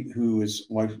everybody who is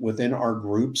like within our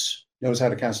groups knows how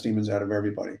to cast demons out of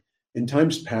everybody. In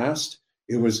times past,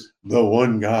 it was the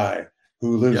one guy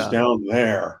who lives down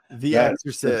there, the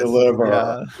exorcist, the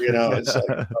deliverer. It's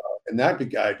like, and that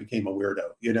guy became a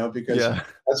weirdo, because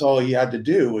that's all he had to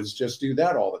do was just do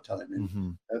that all the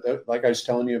time. And like I was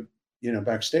telling you,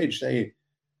 backstage,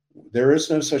 there is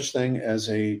no such thing as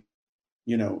an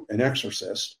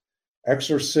exorcist.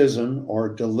 Exorcism or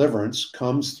deliverance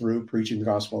comes through preaching the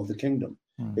gospel of the kingdom.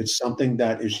 It's something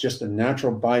that is just a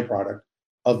natural byproduct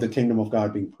of the kingdom of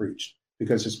God being preached,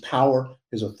 because his power,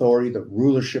 his authority, the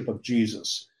rulership of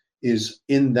Jesus is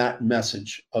in that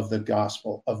message of the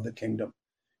gospel of the kingdom.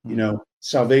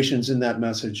 Salvation's in that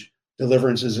message,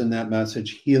 deliverance is in that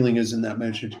message, healing is in that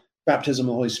message, baptism of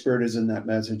the Holy Spirit is in that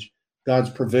message,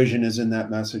 God's provision is in that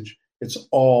message. It's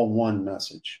all one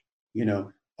message,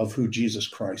 of who Jesus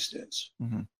Christ is,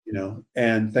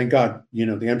 and thank God,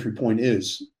 the entry point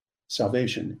is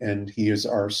salvation, and he is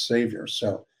our savior.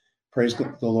 So praise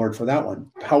the Lord for that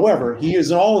one. However, he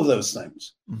is all of those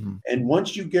things. And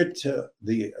once you get to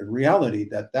the reality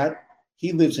that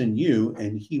he lives in you,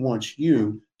 and he wants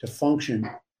you to function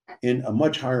in a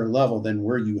much higher level than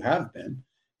where you have been,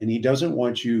 and he doesn't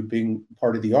want you being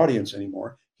part of the audience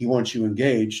anymore. He wants you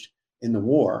engaged in the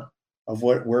war of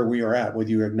where we are at, whether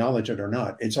you acknowledge it or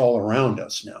not. It's all around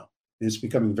us now. And it's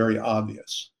becoming very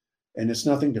obvious. And it's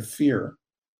nothing to fear.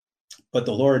 But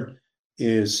the Lord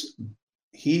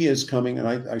he is coming, and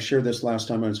I shared this last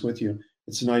time I was with you.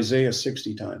 It's an Isaiah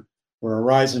 60 time, where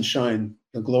arise and shine,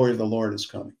 the glory of the Lord is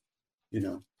coming,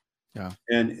 And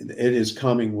it is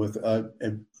coming with a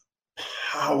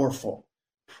powerful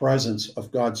presence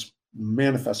of God's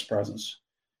manifest presence.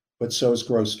 But so is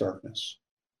gross darkness.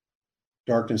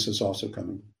 Darkness is also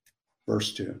coming.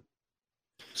 Verse 2.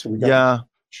 So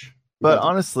but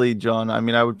honestly, John, I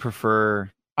mean, I'd prefer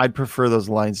those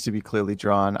lines to be clearly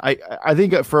drawn. I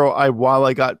think for a while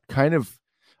I got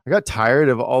tired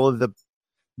of all of the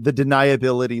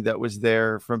deniability that was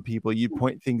there from people. You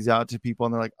point things out to people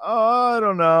and they're like, oh, I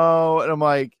don't know. And I'm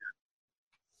like,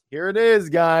 here it is,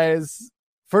 guys.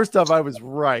 First off, I was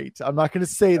right. I'm not going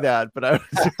to say that, but I was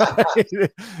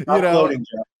right.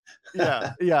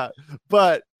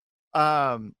 But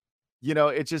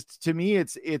it just, to me,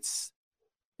 it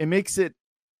makes it,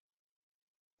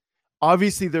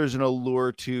 obviously there's an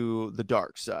allure to the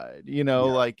dark side,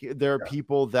 like there are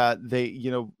people that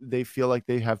they feel like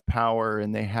they have power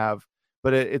and they have,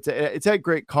 but it's at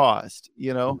great cost,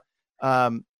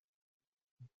 but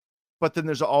then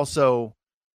there's also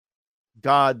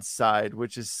God's side,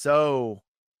 which is so,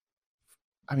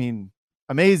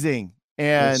 amazing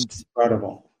and it's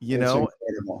incredible.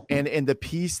 And the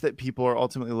peace that people are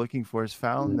ultimately looking for is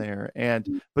found there.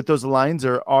 But those lines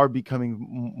are becoming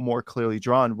more clearly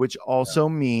drawn, which also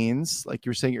means, like you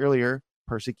were saying earlier,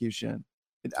 persecution.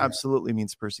 It absolutely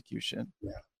means persecution.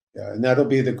 And that'll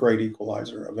be the great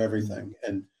equalizer of everything.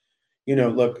 And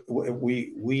look,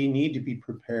 we need to be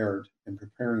prepared and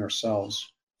preparing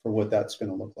ourselves for what that's going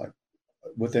to look like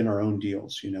within our own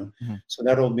deals. So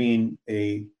that'll mean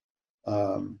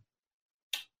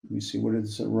let me see, what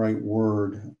is the right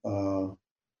word?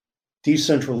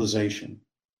 Decentralization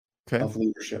of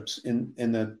leaderships. In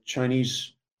the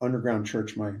Chinese underground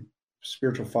church, my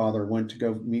spiritual father went to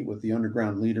go meet with the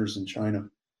underground leaders in China.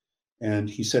 And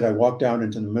he said, I walked out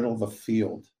into the middle of a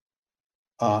field,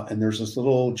 and there's this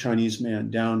little old Chinese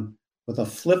man down with a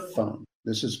flip phone.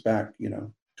 This is back,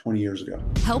 20 years ago.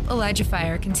 Help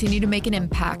ElijahFire continue to make an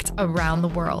impact around the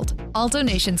world. All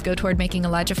donations go toward making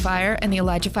ElijahFire and the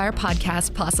ElijahFire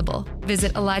podcast possible.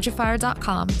 Visit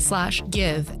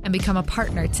ElijahFire.com/give and become a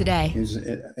partner today. He was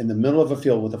in the middle of a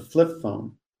field with a flip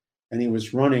phone, and he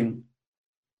was running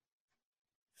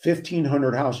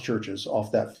 1,500 house churches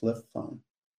off that flip phone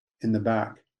in the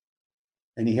back.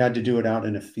 And he had to do it out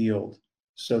in a field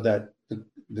so that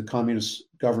the communist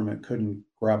government couldn't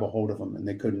grab a hold of him and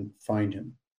they couldn't find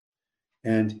him.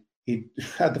 And he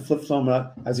had the flip phone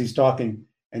up as he's talking,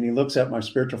 and he looks at my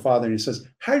spiritual father and he says,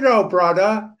 "Hello,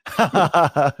 brother."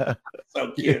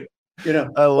 So cute.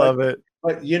 I love it.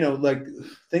 But, like,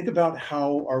 think about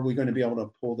how are we going to be able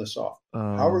to pull this off?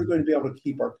 How are we going to be able to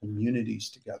keep our communities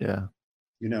together?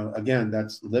 Yeah. Again,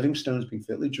 that's living stones being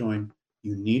fitly joined.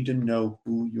 You need to know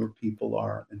who your people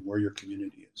are and where your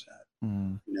community is at.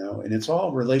 And it's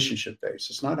all relationship based.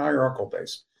 It's not hierarchical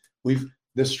based.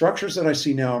 The structures that I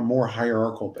see now are more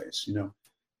hierarchical based,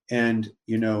 and,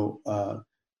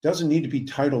 doesn't need to be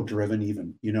title driven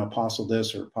even, apostle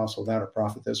this or apostle that or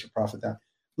prophet this or prophet that.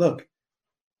 Look,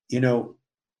 your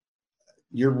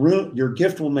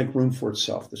gift will make room for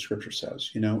itself. The scripture says,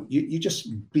 you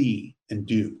just be and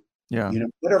do,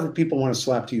 whatever people want to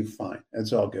slap to you, fine.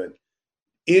 That's all good.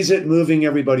 Is it moving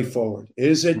everybody forward?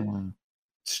 Is it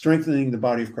strengthening the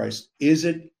body of Christ? Is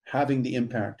it having the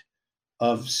impact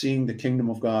of seeing the kingdom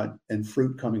of God and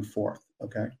fruit coming forth?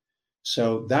 Okay.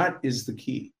 So that is the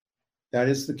key. That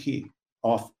is the key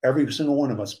off every single one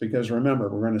of us, because remember,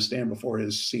 we're going to stand before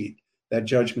his seat, that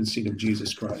judgment seat of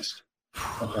Jesus Christ.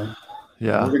 Okay.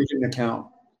 Yeah. We're going to give an account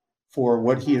for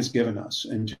what he has given us,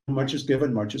 and too much is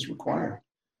given, much is required.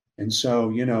 And so,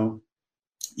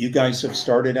 you guys have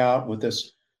started out with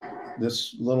this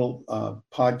little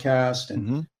podcast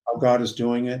and how God is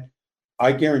doing it.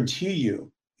 I guarantee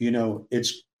you,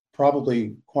 it's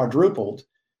probably quadrupled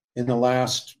in the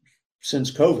last,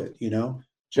 since COVID,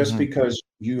 just because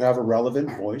you have a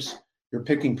relevant voice. You're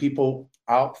picking people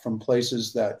out from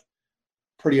places that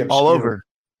pretty obscure. All over.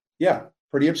 Yeah,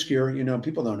 pretty obscure.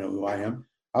 People don't know who I am.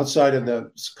 Outside of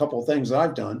the couple of things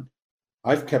I've done,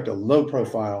 I've kept a low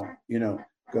profile,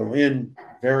 go in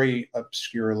very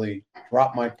obscurely,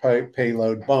 drop my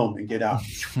payload, boom, and get out.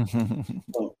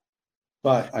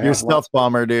 But you're a stealth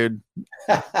bomber, dude.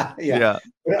 Yeah.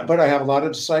 But I have a lot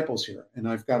of disciples here, and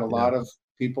I've got a lot of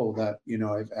people that,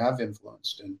 I've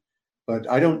influenced. But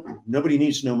nobody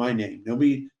needs to know my name.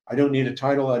 I don't need a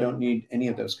title. I don't need any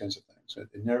of those kinds of things.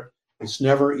 It's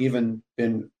never even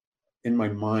been in my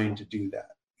mind to do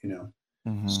that,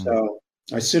 So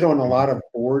I sit on a lot of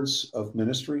boards of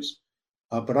ministries,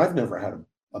 but I've never had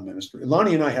a ministry.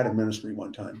 Lonnie and I had a ministry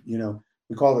one time,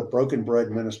 we called it Broken Bread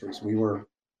Ministries. We were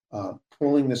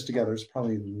pulling this together. It's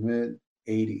probably mid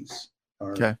 80s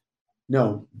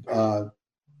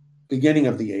beginning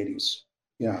of the 80s.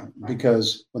 Yeah.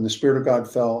 Because when the Spirit of God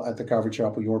fell at the Calvary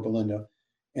Chapel, Yorba Linda,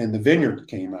 and the Vineyard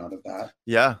came out of that.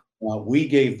 Yeah. We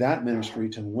gave that ministry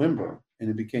to Wimber, and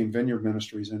it became Vineyard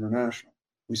Ministries International.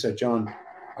 We said, John,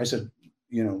 I said,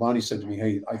 Lonnie said to me,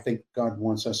 hey, I think God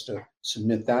wants us to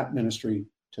submit that ministry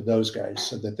to those guys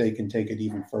so that they can take it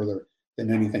even further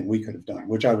than anything we could have done,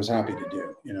 which I was happy to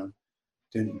do,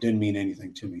 didn't mean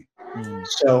anything to me.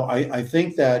 So I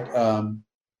think that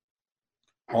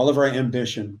all of our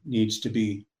ambition needs to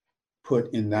be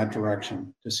put in that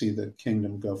direction to see the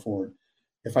kingdom go forward.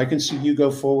 If I can see you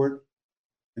go forward,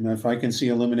 and if I can see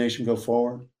Illumination go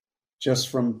forward, just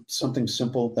from something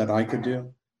simple that I could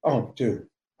do, oh, dude,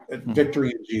 victory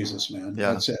in Jesus, man.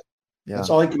 Yeah. That's it. Yeah. That's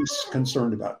all I'm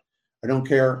concerned about. I don't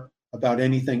care about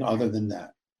anything other than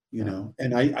that,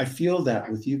 and I feel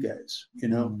that with you guys,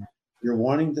 you're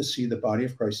wanting to see the body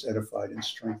of Christ edified and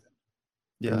strengthened.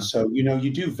 Yeah. And so, you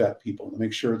do vet people to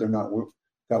make sure they're not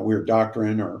got weird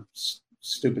doctrine or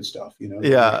stupid stuff,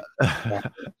 Yeah.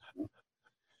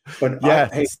 But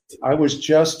I was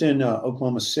just in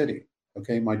Oklahoma City.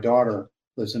 Okay. My daughter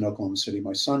lives in Oklahoma City.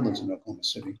 My son lives in Oklahoma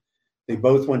City. They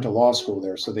both went to law school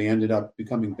there. So they ended up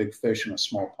becoming big fish in a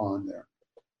small pond there.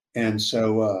 And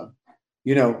so,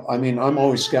 I'm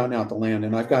always scouting out the land,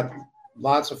 and I've got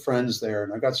lots of friends there,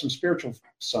 and I've got some spiritual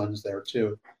sons there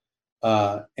too.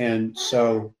 And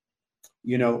so,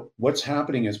 what's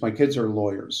happening is my kids are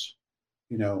lawyers.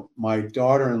 My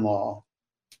daughter-in-law,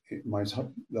 my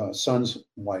son's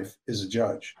wife, is a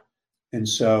judge. And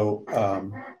so,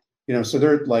 so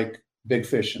they're like big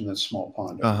fish in this small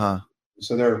pond.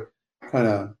 So they're kind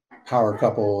of power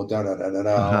couple,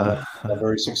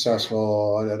 very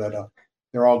successful,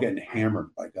 They're all getting hammered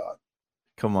by God.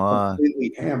 Come on.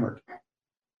 Completely hammered.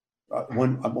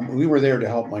 When we were there to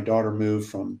help my daughter move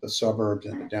from the suburbs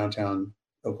into downtown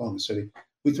Oklahoma City,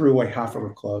 We threw away half of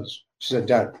her clothes. She said,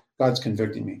 Dad, God's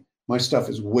convicting me. My stuff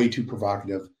is way too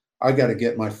provocative. I got to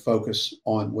get my focus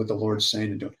on what the Lord's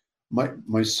saying and doing.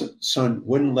 My son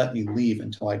wouldn't let me leave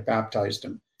until I baptized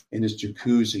him in his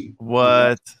jacuzzi.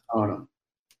 What?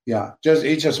 Yeah,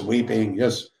 he's just weeping.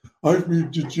 I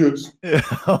need to just get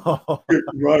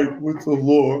right with the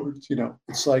Lord.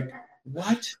 It's like,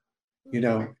 what?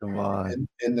 Come on.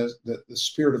 And the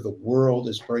spirit of the world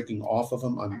is breaking off of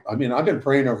them. I've been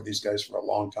praying over these guys for a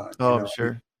long time. I'm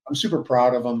sure. I'm super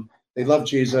proud of them. They love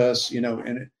Jesus,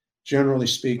 and generally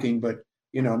speaking, but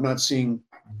I'm not seeing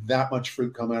that much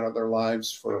fruit come out of their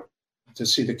lives to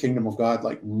see the kingdom of God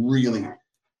like really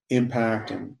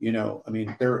impact. And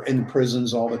they're in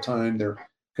prisons all the time.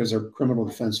 Because they're criminal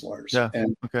defense lawyers. Yeah.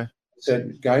 And okay. I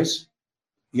said, guys,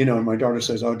 and my daughter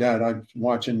says, oh, Dad, I'm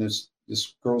watching this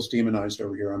girl's demonized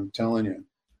over here. I'm telling you.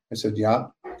 I said, yeah,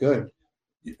 good.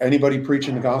 Anybody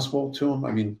preaching the gospel to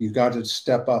them? You got to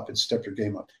step up and step your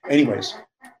game up. Anyways,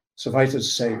 suffice it to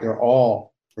say, they're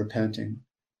all repenting.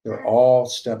 They're all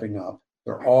stepping up.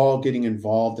 They're all getting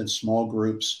involved in small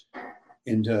groups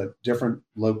into different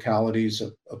localities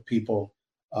of people.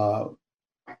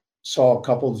 Saw a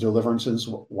couple of deliverances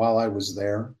while I was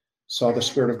there. Saw the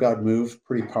Spirit of God move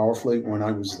pretty powerfully when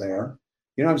I was there.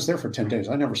 I was there for 10 days.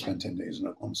 I never spent 10 days in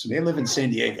Oklahoma City. I live in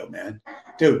San Diego, man.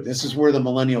 Dude, this is where the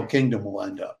millennial kingdom will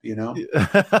end up,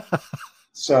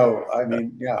 So, I'm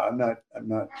not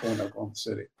going to Oklahoma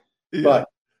City. Yeah. But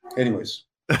anyways,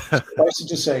 suffice it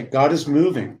to say, God is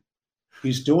moving.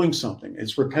 He's doing something.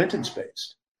 It's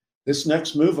repentance-based. This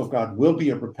next move of God will be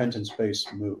a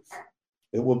repentance-based move.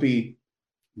 It will be.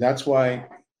 That's why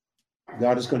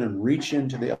God is going to reach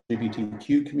into the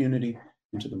LGBTQ community,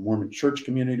 into the Mormon church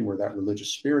community where that religious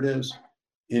spirit is,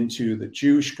 into the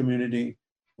Jewish community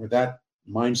where that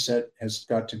mindset has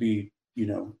got to be,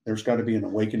 there's got to be an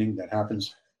awakening that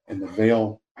happens and the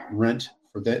veil rent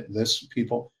for this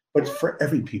people, but for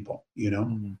every people,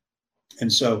 Mm-hmm.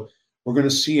 And so we're going to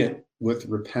see it with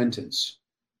repentance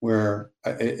where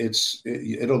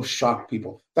it'll shock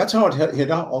people. That's how it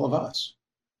hit out all of us.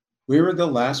 We were the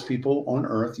last people on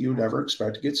earth you would ever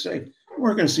expect to get saved.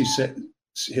 We're going to see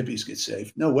hippies get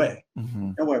saved. No way.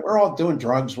 Mm-hmm. No way. We're all doing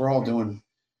drugs. We're all doing,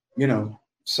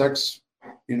 sex,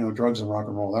 drugs and rock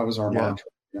and roll. That was our mantra.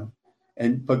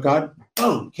 But God,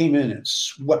 boom, came in and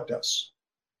swept us.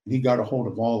 And he got a hold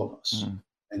of all of us. Mm-hmm.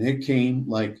 And it came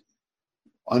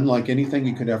unlike anything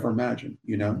you could ever imagine,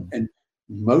 Mm-hmm. And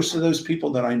most of those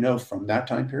people that I know from that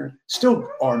time period still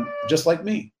are just like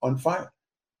me, on fire.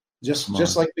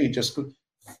 Just like me, just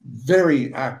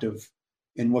very active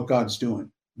in what God's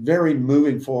doing, very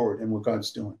moving forward in what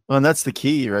God's doing. Well, and that's the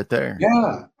key right there.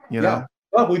 Yeah. Yeah.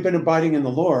 But we've been abiding in the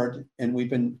Lord and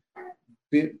we've been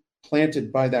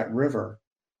planted by that river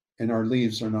and our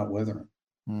leaves are not withering.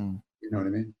 You know what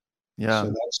I mean? Yeah.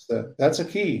 So that's a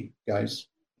key, guys.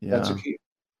 Yeah. That's a key.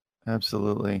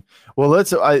 Absolutely. Well,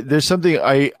 there's something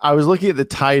I was looking at the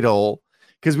title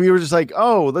because we were just like,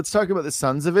 oh, let's talk about the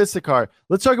sons of Issachar.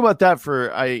 Let's talk about that for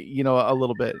a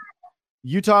little bit.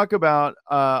 You talk about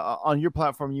on your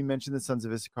platform, you mentioned the sons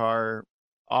of Issachar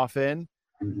often.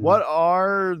 Mm-hmm. What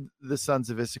are the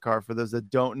sons of Issachar for those that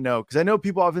don't know? Because I know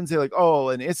people often say like, oh,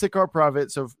 an Issachar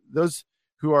prophet. So those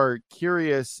who are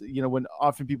curious, when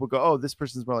often people go, oh, this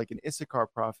person's more like an Issachar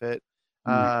prophet.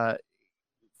 Mm-hmm.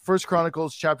 First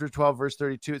Chronicles chapter 12, verse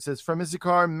 32, it says, from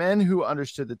Issachar, men who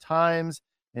understood the times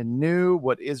and knew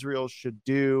what Israel should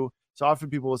do. So often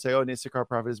people will say, oh, an Issachar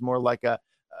prophet is more like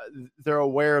they're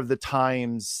aware of the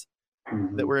times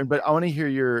mm-hmm. that we're in. But I want to hear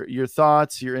your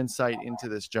thoughts, your insight into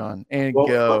this, John, and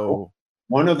go.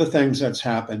 One of the things that's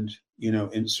happened,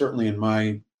 certainly in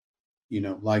my,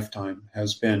 lifetime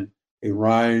has been a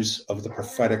rise of the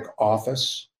prophetic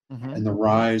office mm-hmm. and the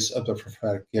rise of the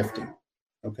prophetic gifting.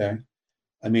 Okay.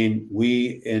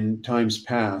 We in times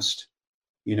past,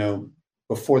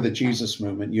 before the Jesus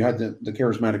movement, you had the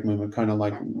charismatic movement kind of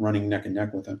like running neck and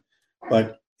neck with him,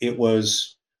 but it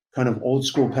was kind of old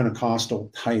school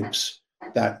Pentecostal types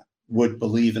that would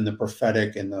believe in the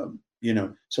prophetic and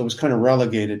so it was kind of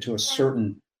relegated to a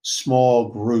certain small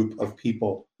group of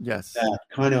people. Yes. That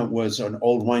kind of was an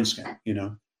old wineskin,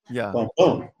 Yeah. Well,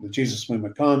 boom, the Jesus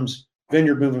movement comes,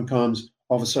 Vineyard movement comes,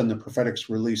 all of a sudden the prophetic's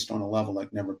released on a level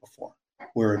like never before,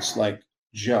 where it's like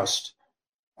just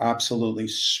absolutely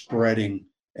spreading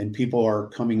and people are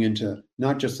coming into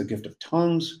not just the gift of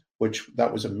tongues, which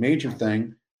that was a major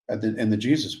thing in the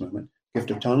Jesus movement,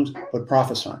 gift of tongues, but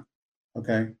prophesying.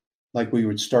 Okay. Like we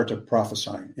would start to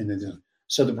prophesy.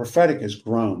 So the prophetic has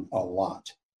grown a lot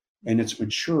and it's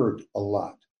matured a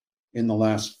lot in the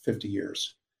last 50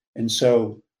 years. And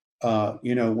so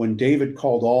when David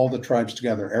called all the tribes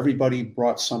together, everybody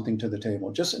brought something to the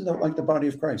table, just like the body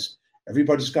of Christ.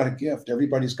 Everybody's got a gift.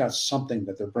 Everybody's got something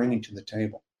that they're bringing to the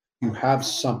table. You have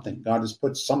something. God has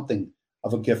put something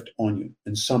of a gift on you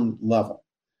in some level.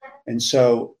 And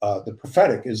so the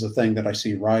prophetic is the thing that I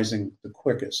see rising the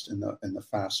quickest and the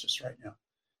fastest right now.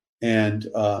 And,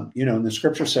 and the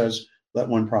scripture says, let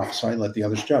one prophesy, let the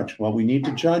others judge. Well, we need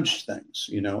to judge things,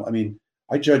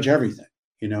 I judge everything,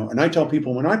 and I tell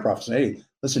people when I prophesy, hey,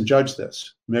 listen, judge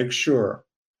this, make sure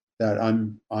that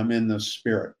I'm in the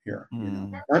spirit here.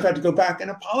 I've had to go back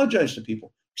and apologize to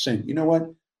people saying, you know what,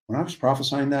 when I was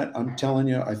prophesying that, I'm telling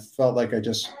you, I felt like I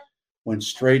just went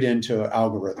straight into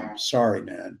algorithm. Sorry,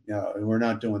 man. Yeah, we're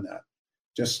not doing that.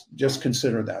 Just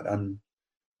consider that.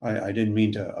 I didn't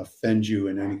mean to offend you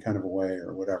in any kind of a way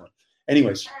or whatever.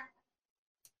 Anyways,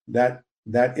 that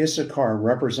Issachar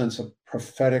represents a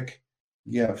prophetic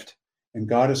gift, and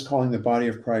God is calling the body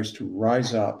of Christ to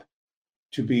rise up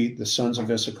to be the sons of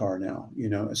Issachar now,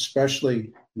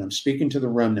 especially, and I'm speaking to the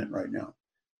remnant right now,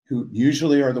 who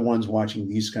usually are the ones watching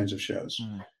these kinds of shows.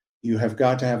 You have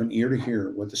got to have an ear to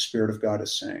hear what the Spirit of God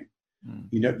is saying.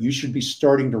 You should be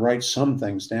starting to write some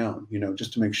things down,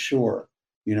 just to make sure,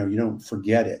 you don't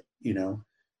forget it,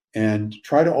 and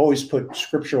try to always put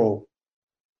scriptural,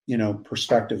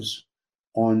 perspectives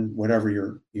on whatever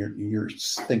you're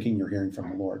thinking you're hearing from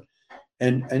the Lord.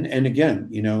 And again,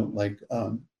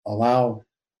 allow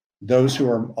those who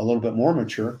are a little bit more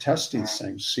mature, test these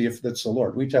things, see if that's the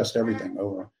Lord. We test everything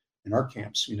over in our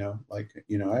camps,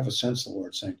 I have a sense of the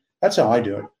Lord saying, that's how I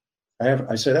do it.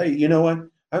 I said, hey, you know what?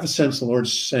 I have a sense the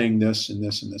Lord's saying this and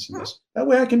this and this and this. That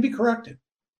way I can be corrected.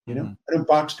 I don't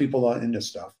box people into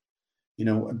stuff.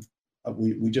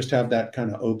 We just have that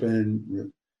kind of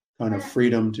open kind of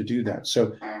freedom to do that.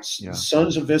 So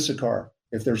sons of Issachar,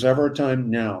 if there's ever a time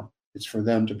now, it's for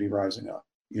them to be rising up,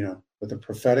 with a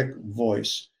prophetic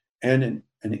voice and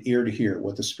an ear to hear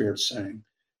what the Spirit's saying.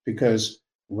 Because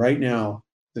right now,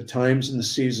 the times and the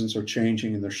seasons are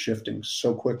changing and they're shifting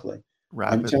so quickly.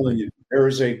 Rapidly. I'm telling you, there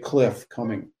is a cliff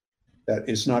coming that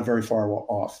is not very far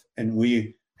off. And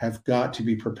we have got to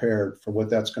be prepared for what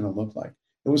that's going to look like.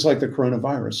 It was like the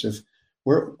coronavirus.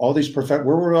 Where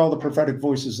were all the prophetic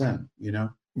voices then? Yeah,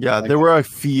 there were a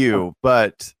few,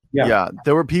 but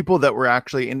there were people that were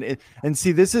actually and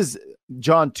see, this is,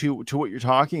 John, to what you're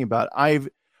talking about. I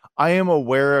am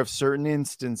aware of certain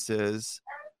instances,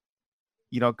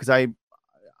 because I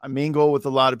mingle with a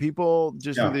lot of people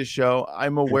just through this show.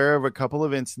 I'm aware of a couple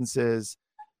of instances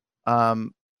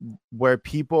where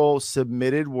people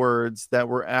submitted words that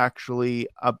were actually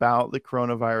about the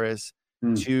coronavirus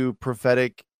to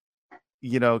prophetic,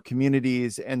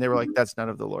 communities, and they were like, that's not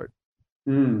of the Lord.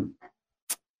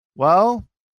 Well,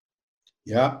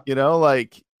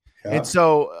 and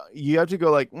so you have to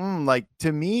go like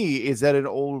to me, is that an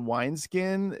old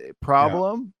wineskin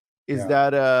problem? Is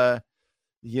that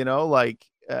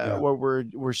where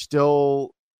we're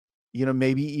still,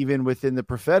 maybe even within the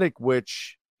prophetic,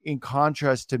 which in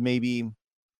contrast to maybe,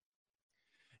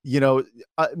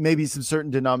 maybe some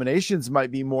certain denominations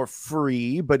might be more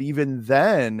free, but even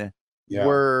then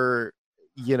we're,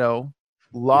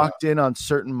 locked in on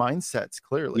certain mindsets,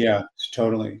 clearly. Yeah,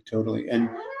 totally. And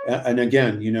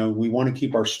again, we want to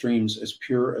keep our streams as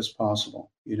pure as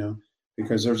possible,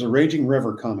 because there's a raging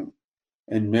river coming.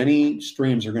 And many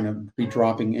streams are going to be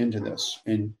dropping into this.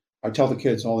 And I tell the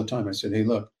kids all the time, I said, hey,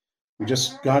 look, we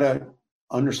just got to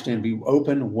understand, be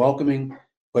open, welcoming,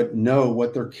 but know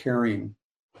what they're carrying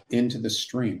into the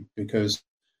stream. Because,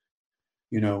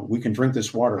 we can drink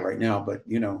this water right now, but,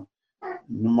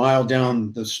 a mile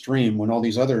down the stream, when all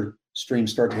these other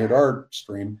streams start to hit our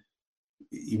stream,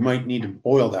 you might need to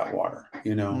boil that water,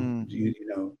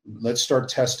 let's start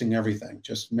testing everything.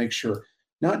 Just make sure.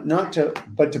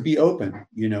 But to be open,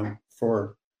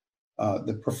 for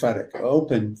the prophetic,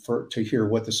 open to hear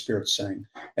what the Spirit's saying.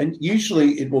 And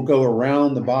usually it will go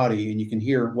around the body and you can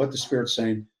hear what the Spirit's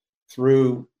saying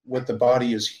through what the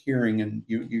body is hearing, and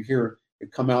you hear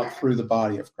it come out through the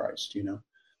body of Christ,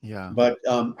 Yeah. But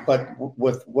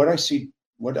with what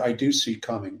I do see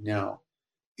coming now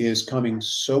is coming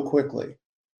so quickly,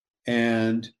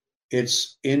 and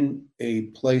it's in a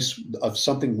place of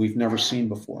something we've never seen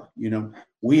before.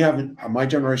 My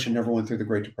generation never went through the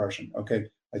Great Depression. Okay.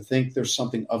 I think there's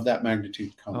something of that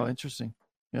magnitude coming. Oh, interesting.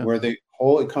 Yeah. Where the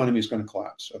whole economy is going to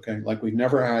collapse. Okay. Like we've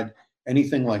never had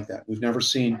anything like that. We've never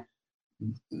seen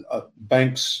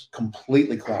banks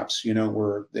completely collapse,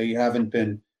 where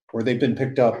they've been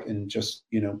picked up and just,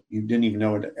 you didn't even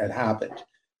know it had happened.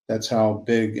 That's how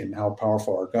big and how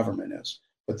powerful our government is.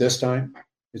 But this time,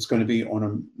 it's going to be on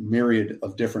a myriad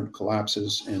of different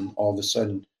collapses, and all of a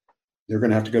sudden, they're going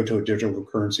to have to go to a digital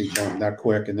currency form that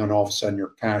quick. And then all of a sudden your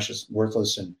cash is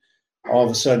worthless. And all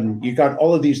of a sudden you got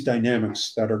all of these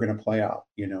dynamics that are going to play out.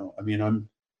 I mean,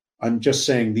 I'm just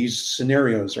saying these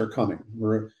scenarios are coming.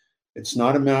 It's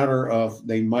not a matter of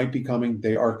they might be coming.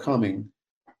 They are coming.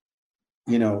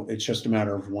 It's just a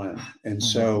matter of when. And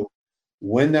so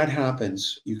when that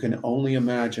happens, you can only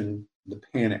imagine the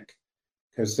panic,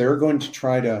 because they're going to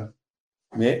try to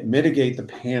mitigate the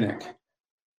panic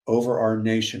over our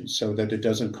nation so that it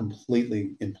doesn't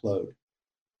completely implode.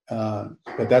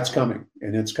 But that's coming,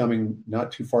 and it's coming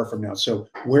not too far from now. So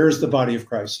where's the body of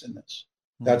Christ in this?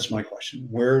 That's my question.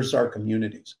 Where's our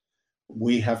communities?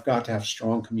 We have got to have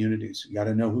strong communities. You got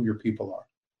to know who your people are.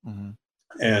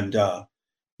 And,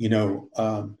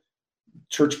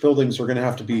 church buildings are going to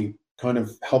have to be kind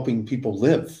of helping people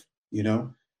live.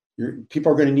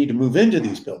 People are going to need to move into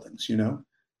these buildings. I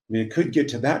mean, it could get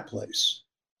to that place.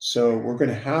 So we're going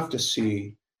to have to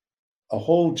see a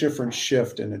whole different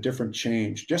shift and a different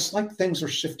change, just like things are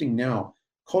shifting now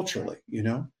culturally,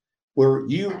 where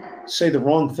you say the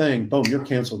wrong thing, boom, you're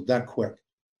canceled that quick.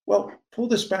 Well, pull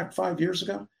this back 5 years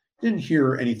ago. Didn't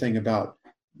hear anything about,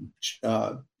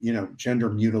 gender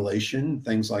mutilation,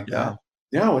 things like that.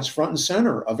 Now it's front and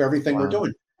center of everything we're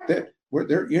doing.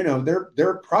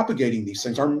 They're propagating these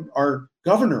things. Our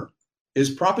governor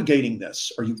is propagating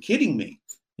this. Are you kidding me?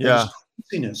 Yeah.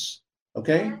 Craziness.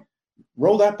 Okay.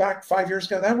 Roll that back 5 years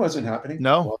ago. That wasn't happening.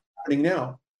 No. Well, it's happening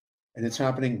now. And it's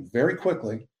happening very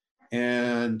quickly.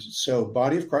 And so,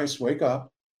 body of Christ, wake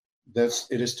up.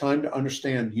 It is time to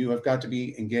understand you have got to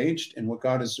be engaged in what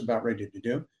God is about ready to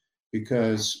do,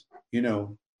 because,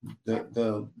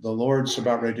 the Lord's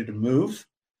about ready to move.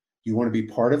 Do you want to be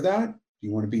part of that? Do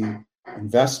you want to be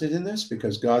invested in this?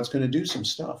 Because God's going to do some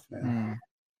stuff, man.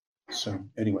 So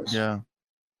anyways. Yeah.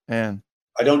 Man.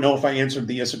 I don't know if I answered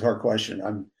the Issachar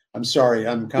question. I'm sorry.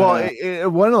 I'm kind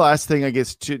of one last thing, I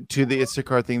guess, to the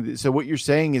Issachar thing. So what you're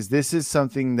saying is this is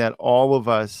something that all of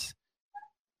us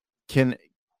can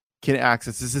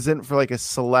access. This isn't for like a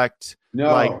select.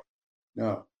 No.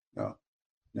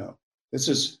 This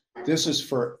is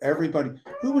for everybody.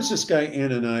 Who was this guy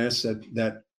Ananias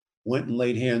that went and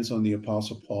laid hands on the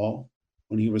Apostle Paul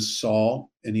when he was Saul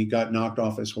and he got knocked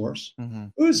off his horse?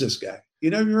 Who is this guy?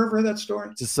 You ever heard that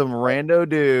story? Just some rando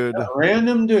dude. A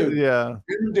random dude. Yeah.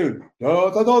 Random dude.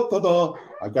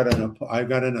 I've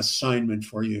got an assignment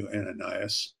for you,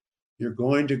 Ananias. You're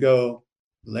going to go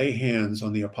lay hands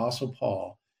on the Apostle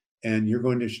Paul, and you're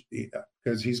going to,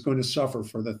 because he's going to suffer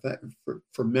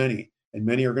for many, and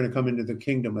many are going to come into the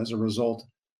kingdom as a result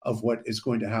of what is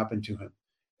going to happen to him.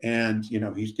 And,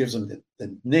 he gives them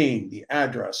the name, the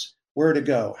address, where to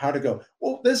go, how to go.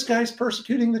 Well, this guy's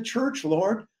persecuting the church,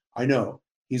 Lord. I know.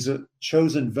 He's a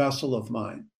chosen vessel of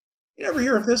mine. You never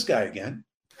hear of this guy again.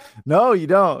 No, you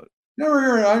don't. Never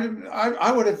hear.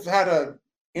 I would have had a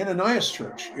Ananias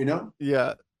church,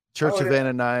 Yeah. Church of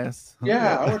Ananias.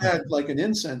 Yeah, I would have had like an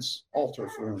incense altar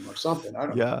for him or something. I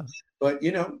don't know. But,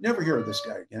 never hear of this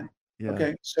guy again. Yeah.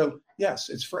 Okay. So, yes,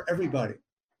 it's for everybody.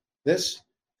 This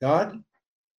God,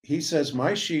 he says,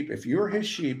 my sheep, if you're his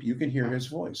sheep, you can hear his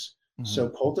voice. So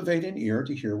cultivate an ear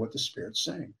to hear what the Spirit's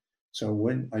saying. So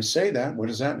when I say that, what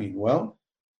does that mean? Well,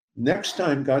 next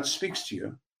time God speaks to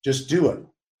you, just do it.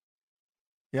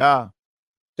 Yeah.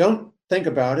 Don't think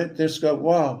about it. Just go,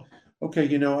 wow, okay,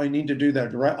 I need to do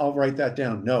that. I'll write that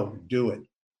down. No, do it.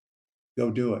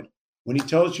 Go do it. When he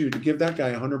tells you to give that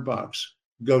guy $100,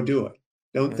 go do it.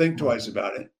 Don't think twice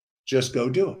about it. Just go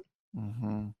do it.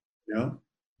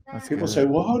 That's People good. say,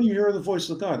 well, how do you hear the voice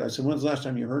of God? I said, when's the last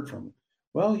time you heard from him?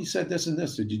 Well, he said this and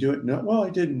this. Did you do it? No. Well, I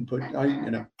didn't. But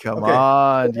Come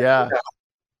on. Yeah.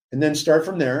 And then start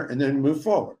from there and then move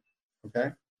forward. Okay.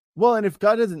 Well, and if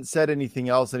God hasn't said anything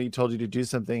else and he told you to do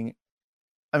something,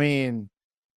 I mean,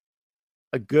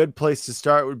 a good place to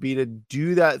start would be to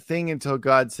do that thing until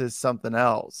God says something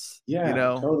else. Yeah.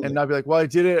 Totally. And not be like, well, I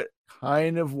did it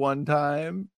kind of one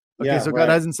time. Okay. Yeah, So God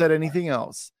hasn't said anything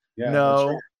else. Yeah.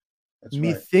 No. That's right.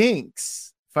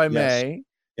 Methinks, if I may.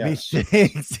 Yes.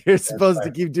 Methinks you're supposed to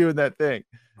keep doing that thing.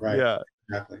 Right. Yeah.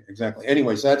 Exactly.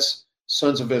 Anyways, that's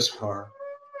Sons of Issachar.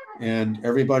 And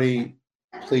everybody,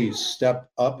 please step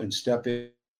up and step in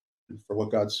for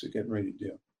what God's getting ready to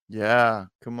do. Yeah.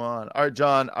 Come on. All right,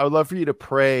 John, I would love for you to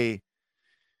pray.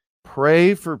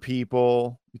 Pray for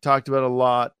people. We talked about a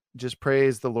lot. Just pray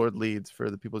as the Lord leads for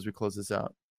the people as we close this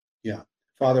out. Yeah.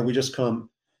 Father, we just come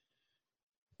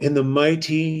in the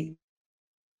mighty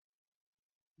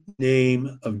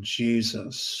name of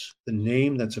Jesus, the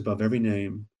name that's above every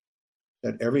name,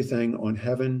 that everything on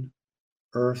heaven,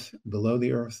 earth, below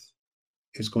the earth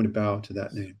is going to bow to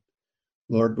that name.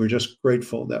 Lord, we're just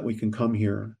grateful that we can come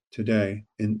here today,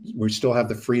 and we still have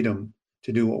the freedom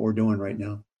to do what we're doing right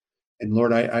now. And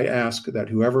Lord, I ask that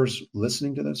whoever's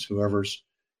listening to this, whoever's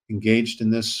engaged in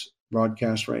this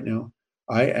broadcast right now,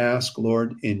 I ask,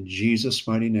 Lord, in Jesus'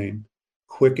 mighty name,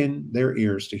 quicken their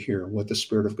ears to hear what the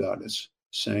Spirit of God is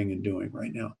saying and doing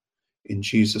right now. In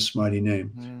Jesus' mighty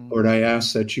name. Lord, I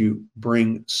ask that you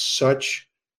bring such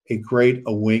a great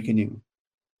awakening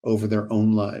over their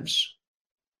own lives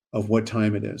of what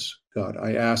time it is, God.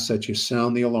 I ask that you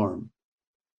sound the alarm.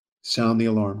 Sound the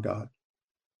alarm, God.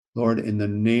 Lord, in the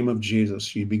name of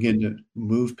Jesus, you begin to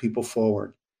move people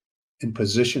forward and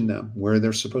position them where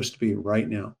they're supposed to be right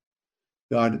now.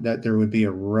 God, that there would be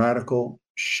a radical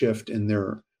shift in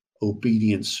their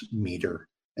obedience meter.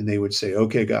 And they would say,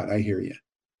 okay, God, I hear you.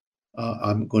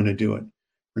 I'm going to do it.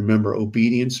 Remember,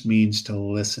 obedience means to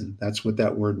listen. That's what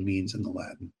that word means in the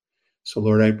Latin. So,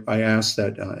 Lord, I ask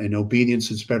that, and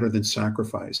obedience is better than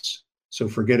sacrifice. So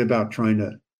forget about trying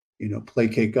to,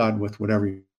 placate God with whatever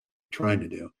you're trying to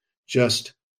do.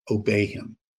 Just obey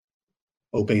him.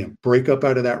 Obey him. Break up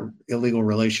out of that illegal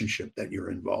relationship that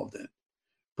you're involved in.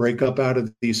 Break up out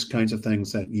of these kinds of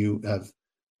things that you have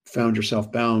found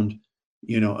yourself bound,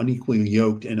 unequally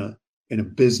yoked in a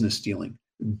business dealing.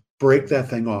 Break that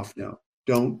thing off now.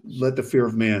 Don't let the fear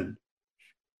of man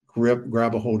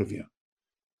grab a hold of you.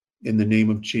 In the name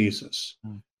of Jesus.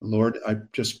 Lord, I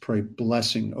just pray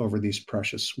blessing over these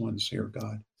precious ones here,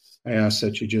 God. I ask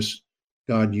that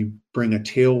God, you bring a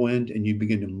tailwind and you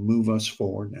begin to move us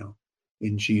forward now.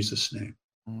 In Jesus' name.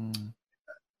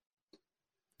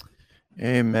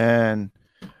 Amen.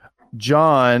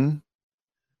 John,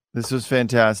 this was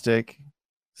fantastic.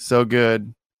 So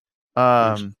good.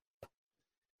 How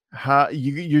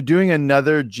you're doing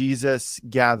another Jesus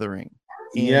gathering?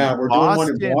 We're doing one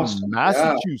in Boston,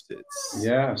 Massachusetts.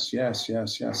 Yes.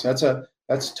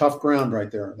 That's tough ground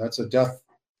right there. That's a death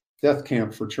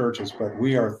camp for churches, but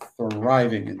we are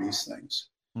thriving in these things.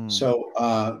 So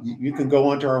you can go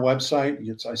onto our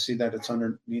website. I see that it's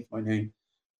underneath my name.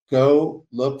 Go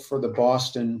look for the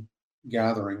Boston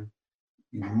gathering.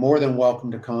 You're more than welcome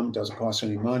to come. It doesn't cost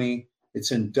any money.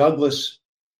 It's in Douglas,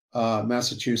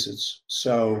 Massachusetts.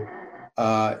 So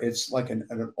it's like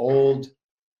an old.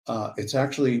 It's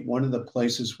actually one of the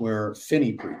places where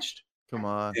Finney preached. Come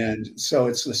on. And so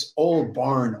it's this old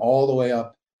barn all the way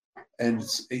up, and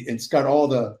it's got all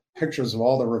the pictures of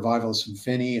all the revivalists from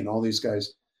Finney and all these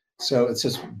guys. So it's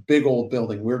this big old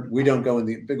building. We don't go in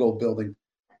the big old building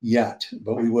yet,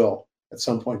 but we will at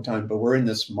some point in time. But we're in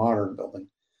this modern building,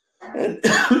 and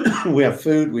we have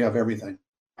food, we have everything.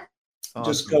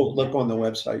 Awesome. Just go look on the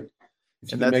website.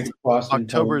 If you can make it Boston,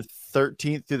 October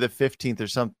 13th through the 15th or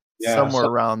something. Somewhere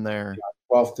around there,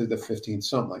 12th through the 15th,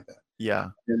 something like that. Yeah.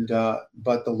 And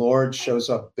but the Lord shows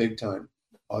up big time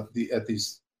at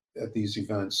these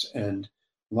events, and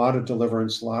a lot of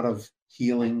deliverance, a lot of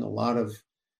healing,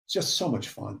 just so much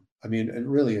fun. I mean, it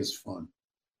really is fun.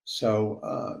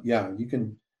 So you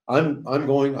can. I'm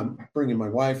going. I'm bringing my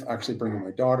wife. Actually, bringing my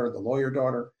daughter, the lawyer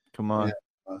daughter. Come on.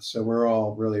 And, so we're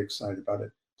all really excited about it.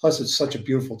 Plus, it's such a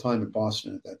beautiful time in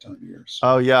Boston at that time of year. So.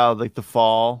 Oh yeah, like the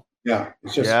fall. Yeah,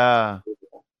 it's just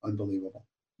unbelievable.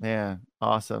 Man,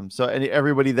 awesome. So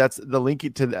everybody, that's the link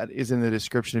to that is in the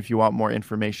description. If you want more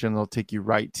information, it'll take you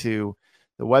right to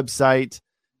the website,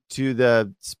 to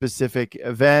the specific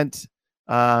event.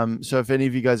 So if any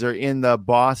of you guys are in the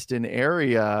Boston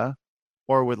area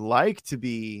or would like to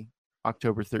be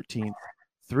October 13th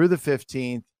through the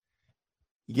 15th,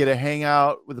 you get to hang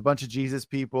out with a bunch of Jesus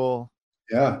people.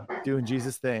 Yeah. Doing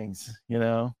Jesus things,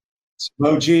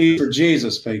 Emoji for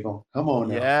Jesus, people. Come on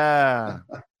now. Yeah.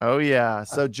 Oh, yeah.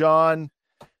 So, John,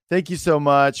 thank you so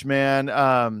much, man.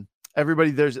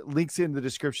 Everybody, there's links in the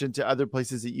description to other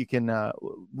places that you can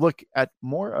look at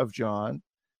more of John,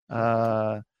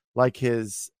 like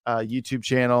his YouTube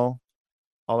channel,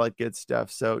 all that good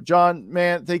stuff. So, John,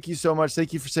 man, thank you so much.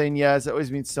 Thank you for saying yes. It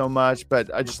always means so much,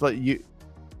 but I just you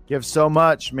have so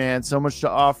much, man, so much to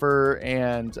offer.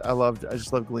 And I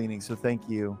just love gleaning. So thank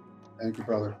you. Thank you,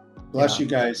 brother. Bless you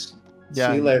guys.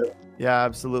 Yeah. See you later. Yeah,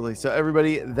 absolutely. So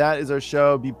everybody, that is our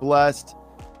show. Be blessed.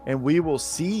 And we will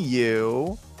see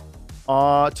you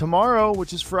tomorrow,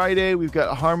 which is Friday. We've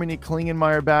got Harmony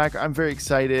Klingenmeyer back. I'm very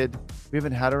excited. We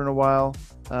haven't had her in a while.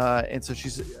 And so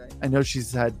I know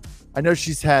she's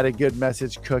had a good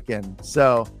message cooking.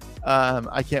 So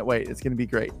I can't wait. It's going to be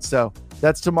great. So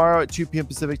that's tomorrow at 2 p.m.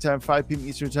 Pacific time, 5 p.m.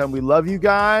 Eastern time. We love you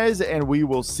guys, and we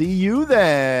will see you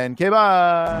then. Okay,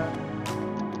 bye.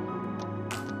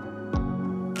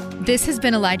 This has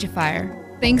been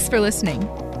ElijahFire. Thanks for listening.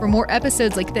 For more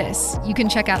episodes like this, you can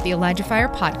check out the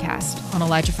ElijahFire podcast on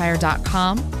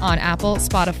ElijahFire.com, on Apple,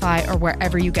 Spotify, or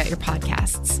wherever you get your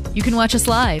podcasts. You can watch us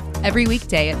live every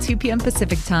weekday at 2 p.m.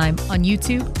 Pacific Time on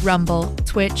YouTube, Rumble,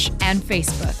 Twitch, and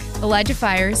Facebook.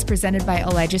 ElijahFire is presented by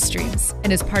Elijah Streams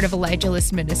and is part of Elijah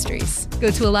List Ministries.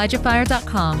 Go to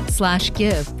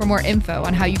ElijahFire.com/give for more info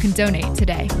on how you can donate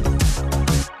today.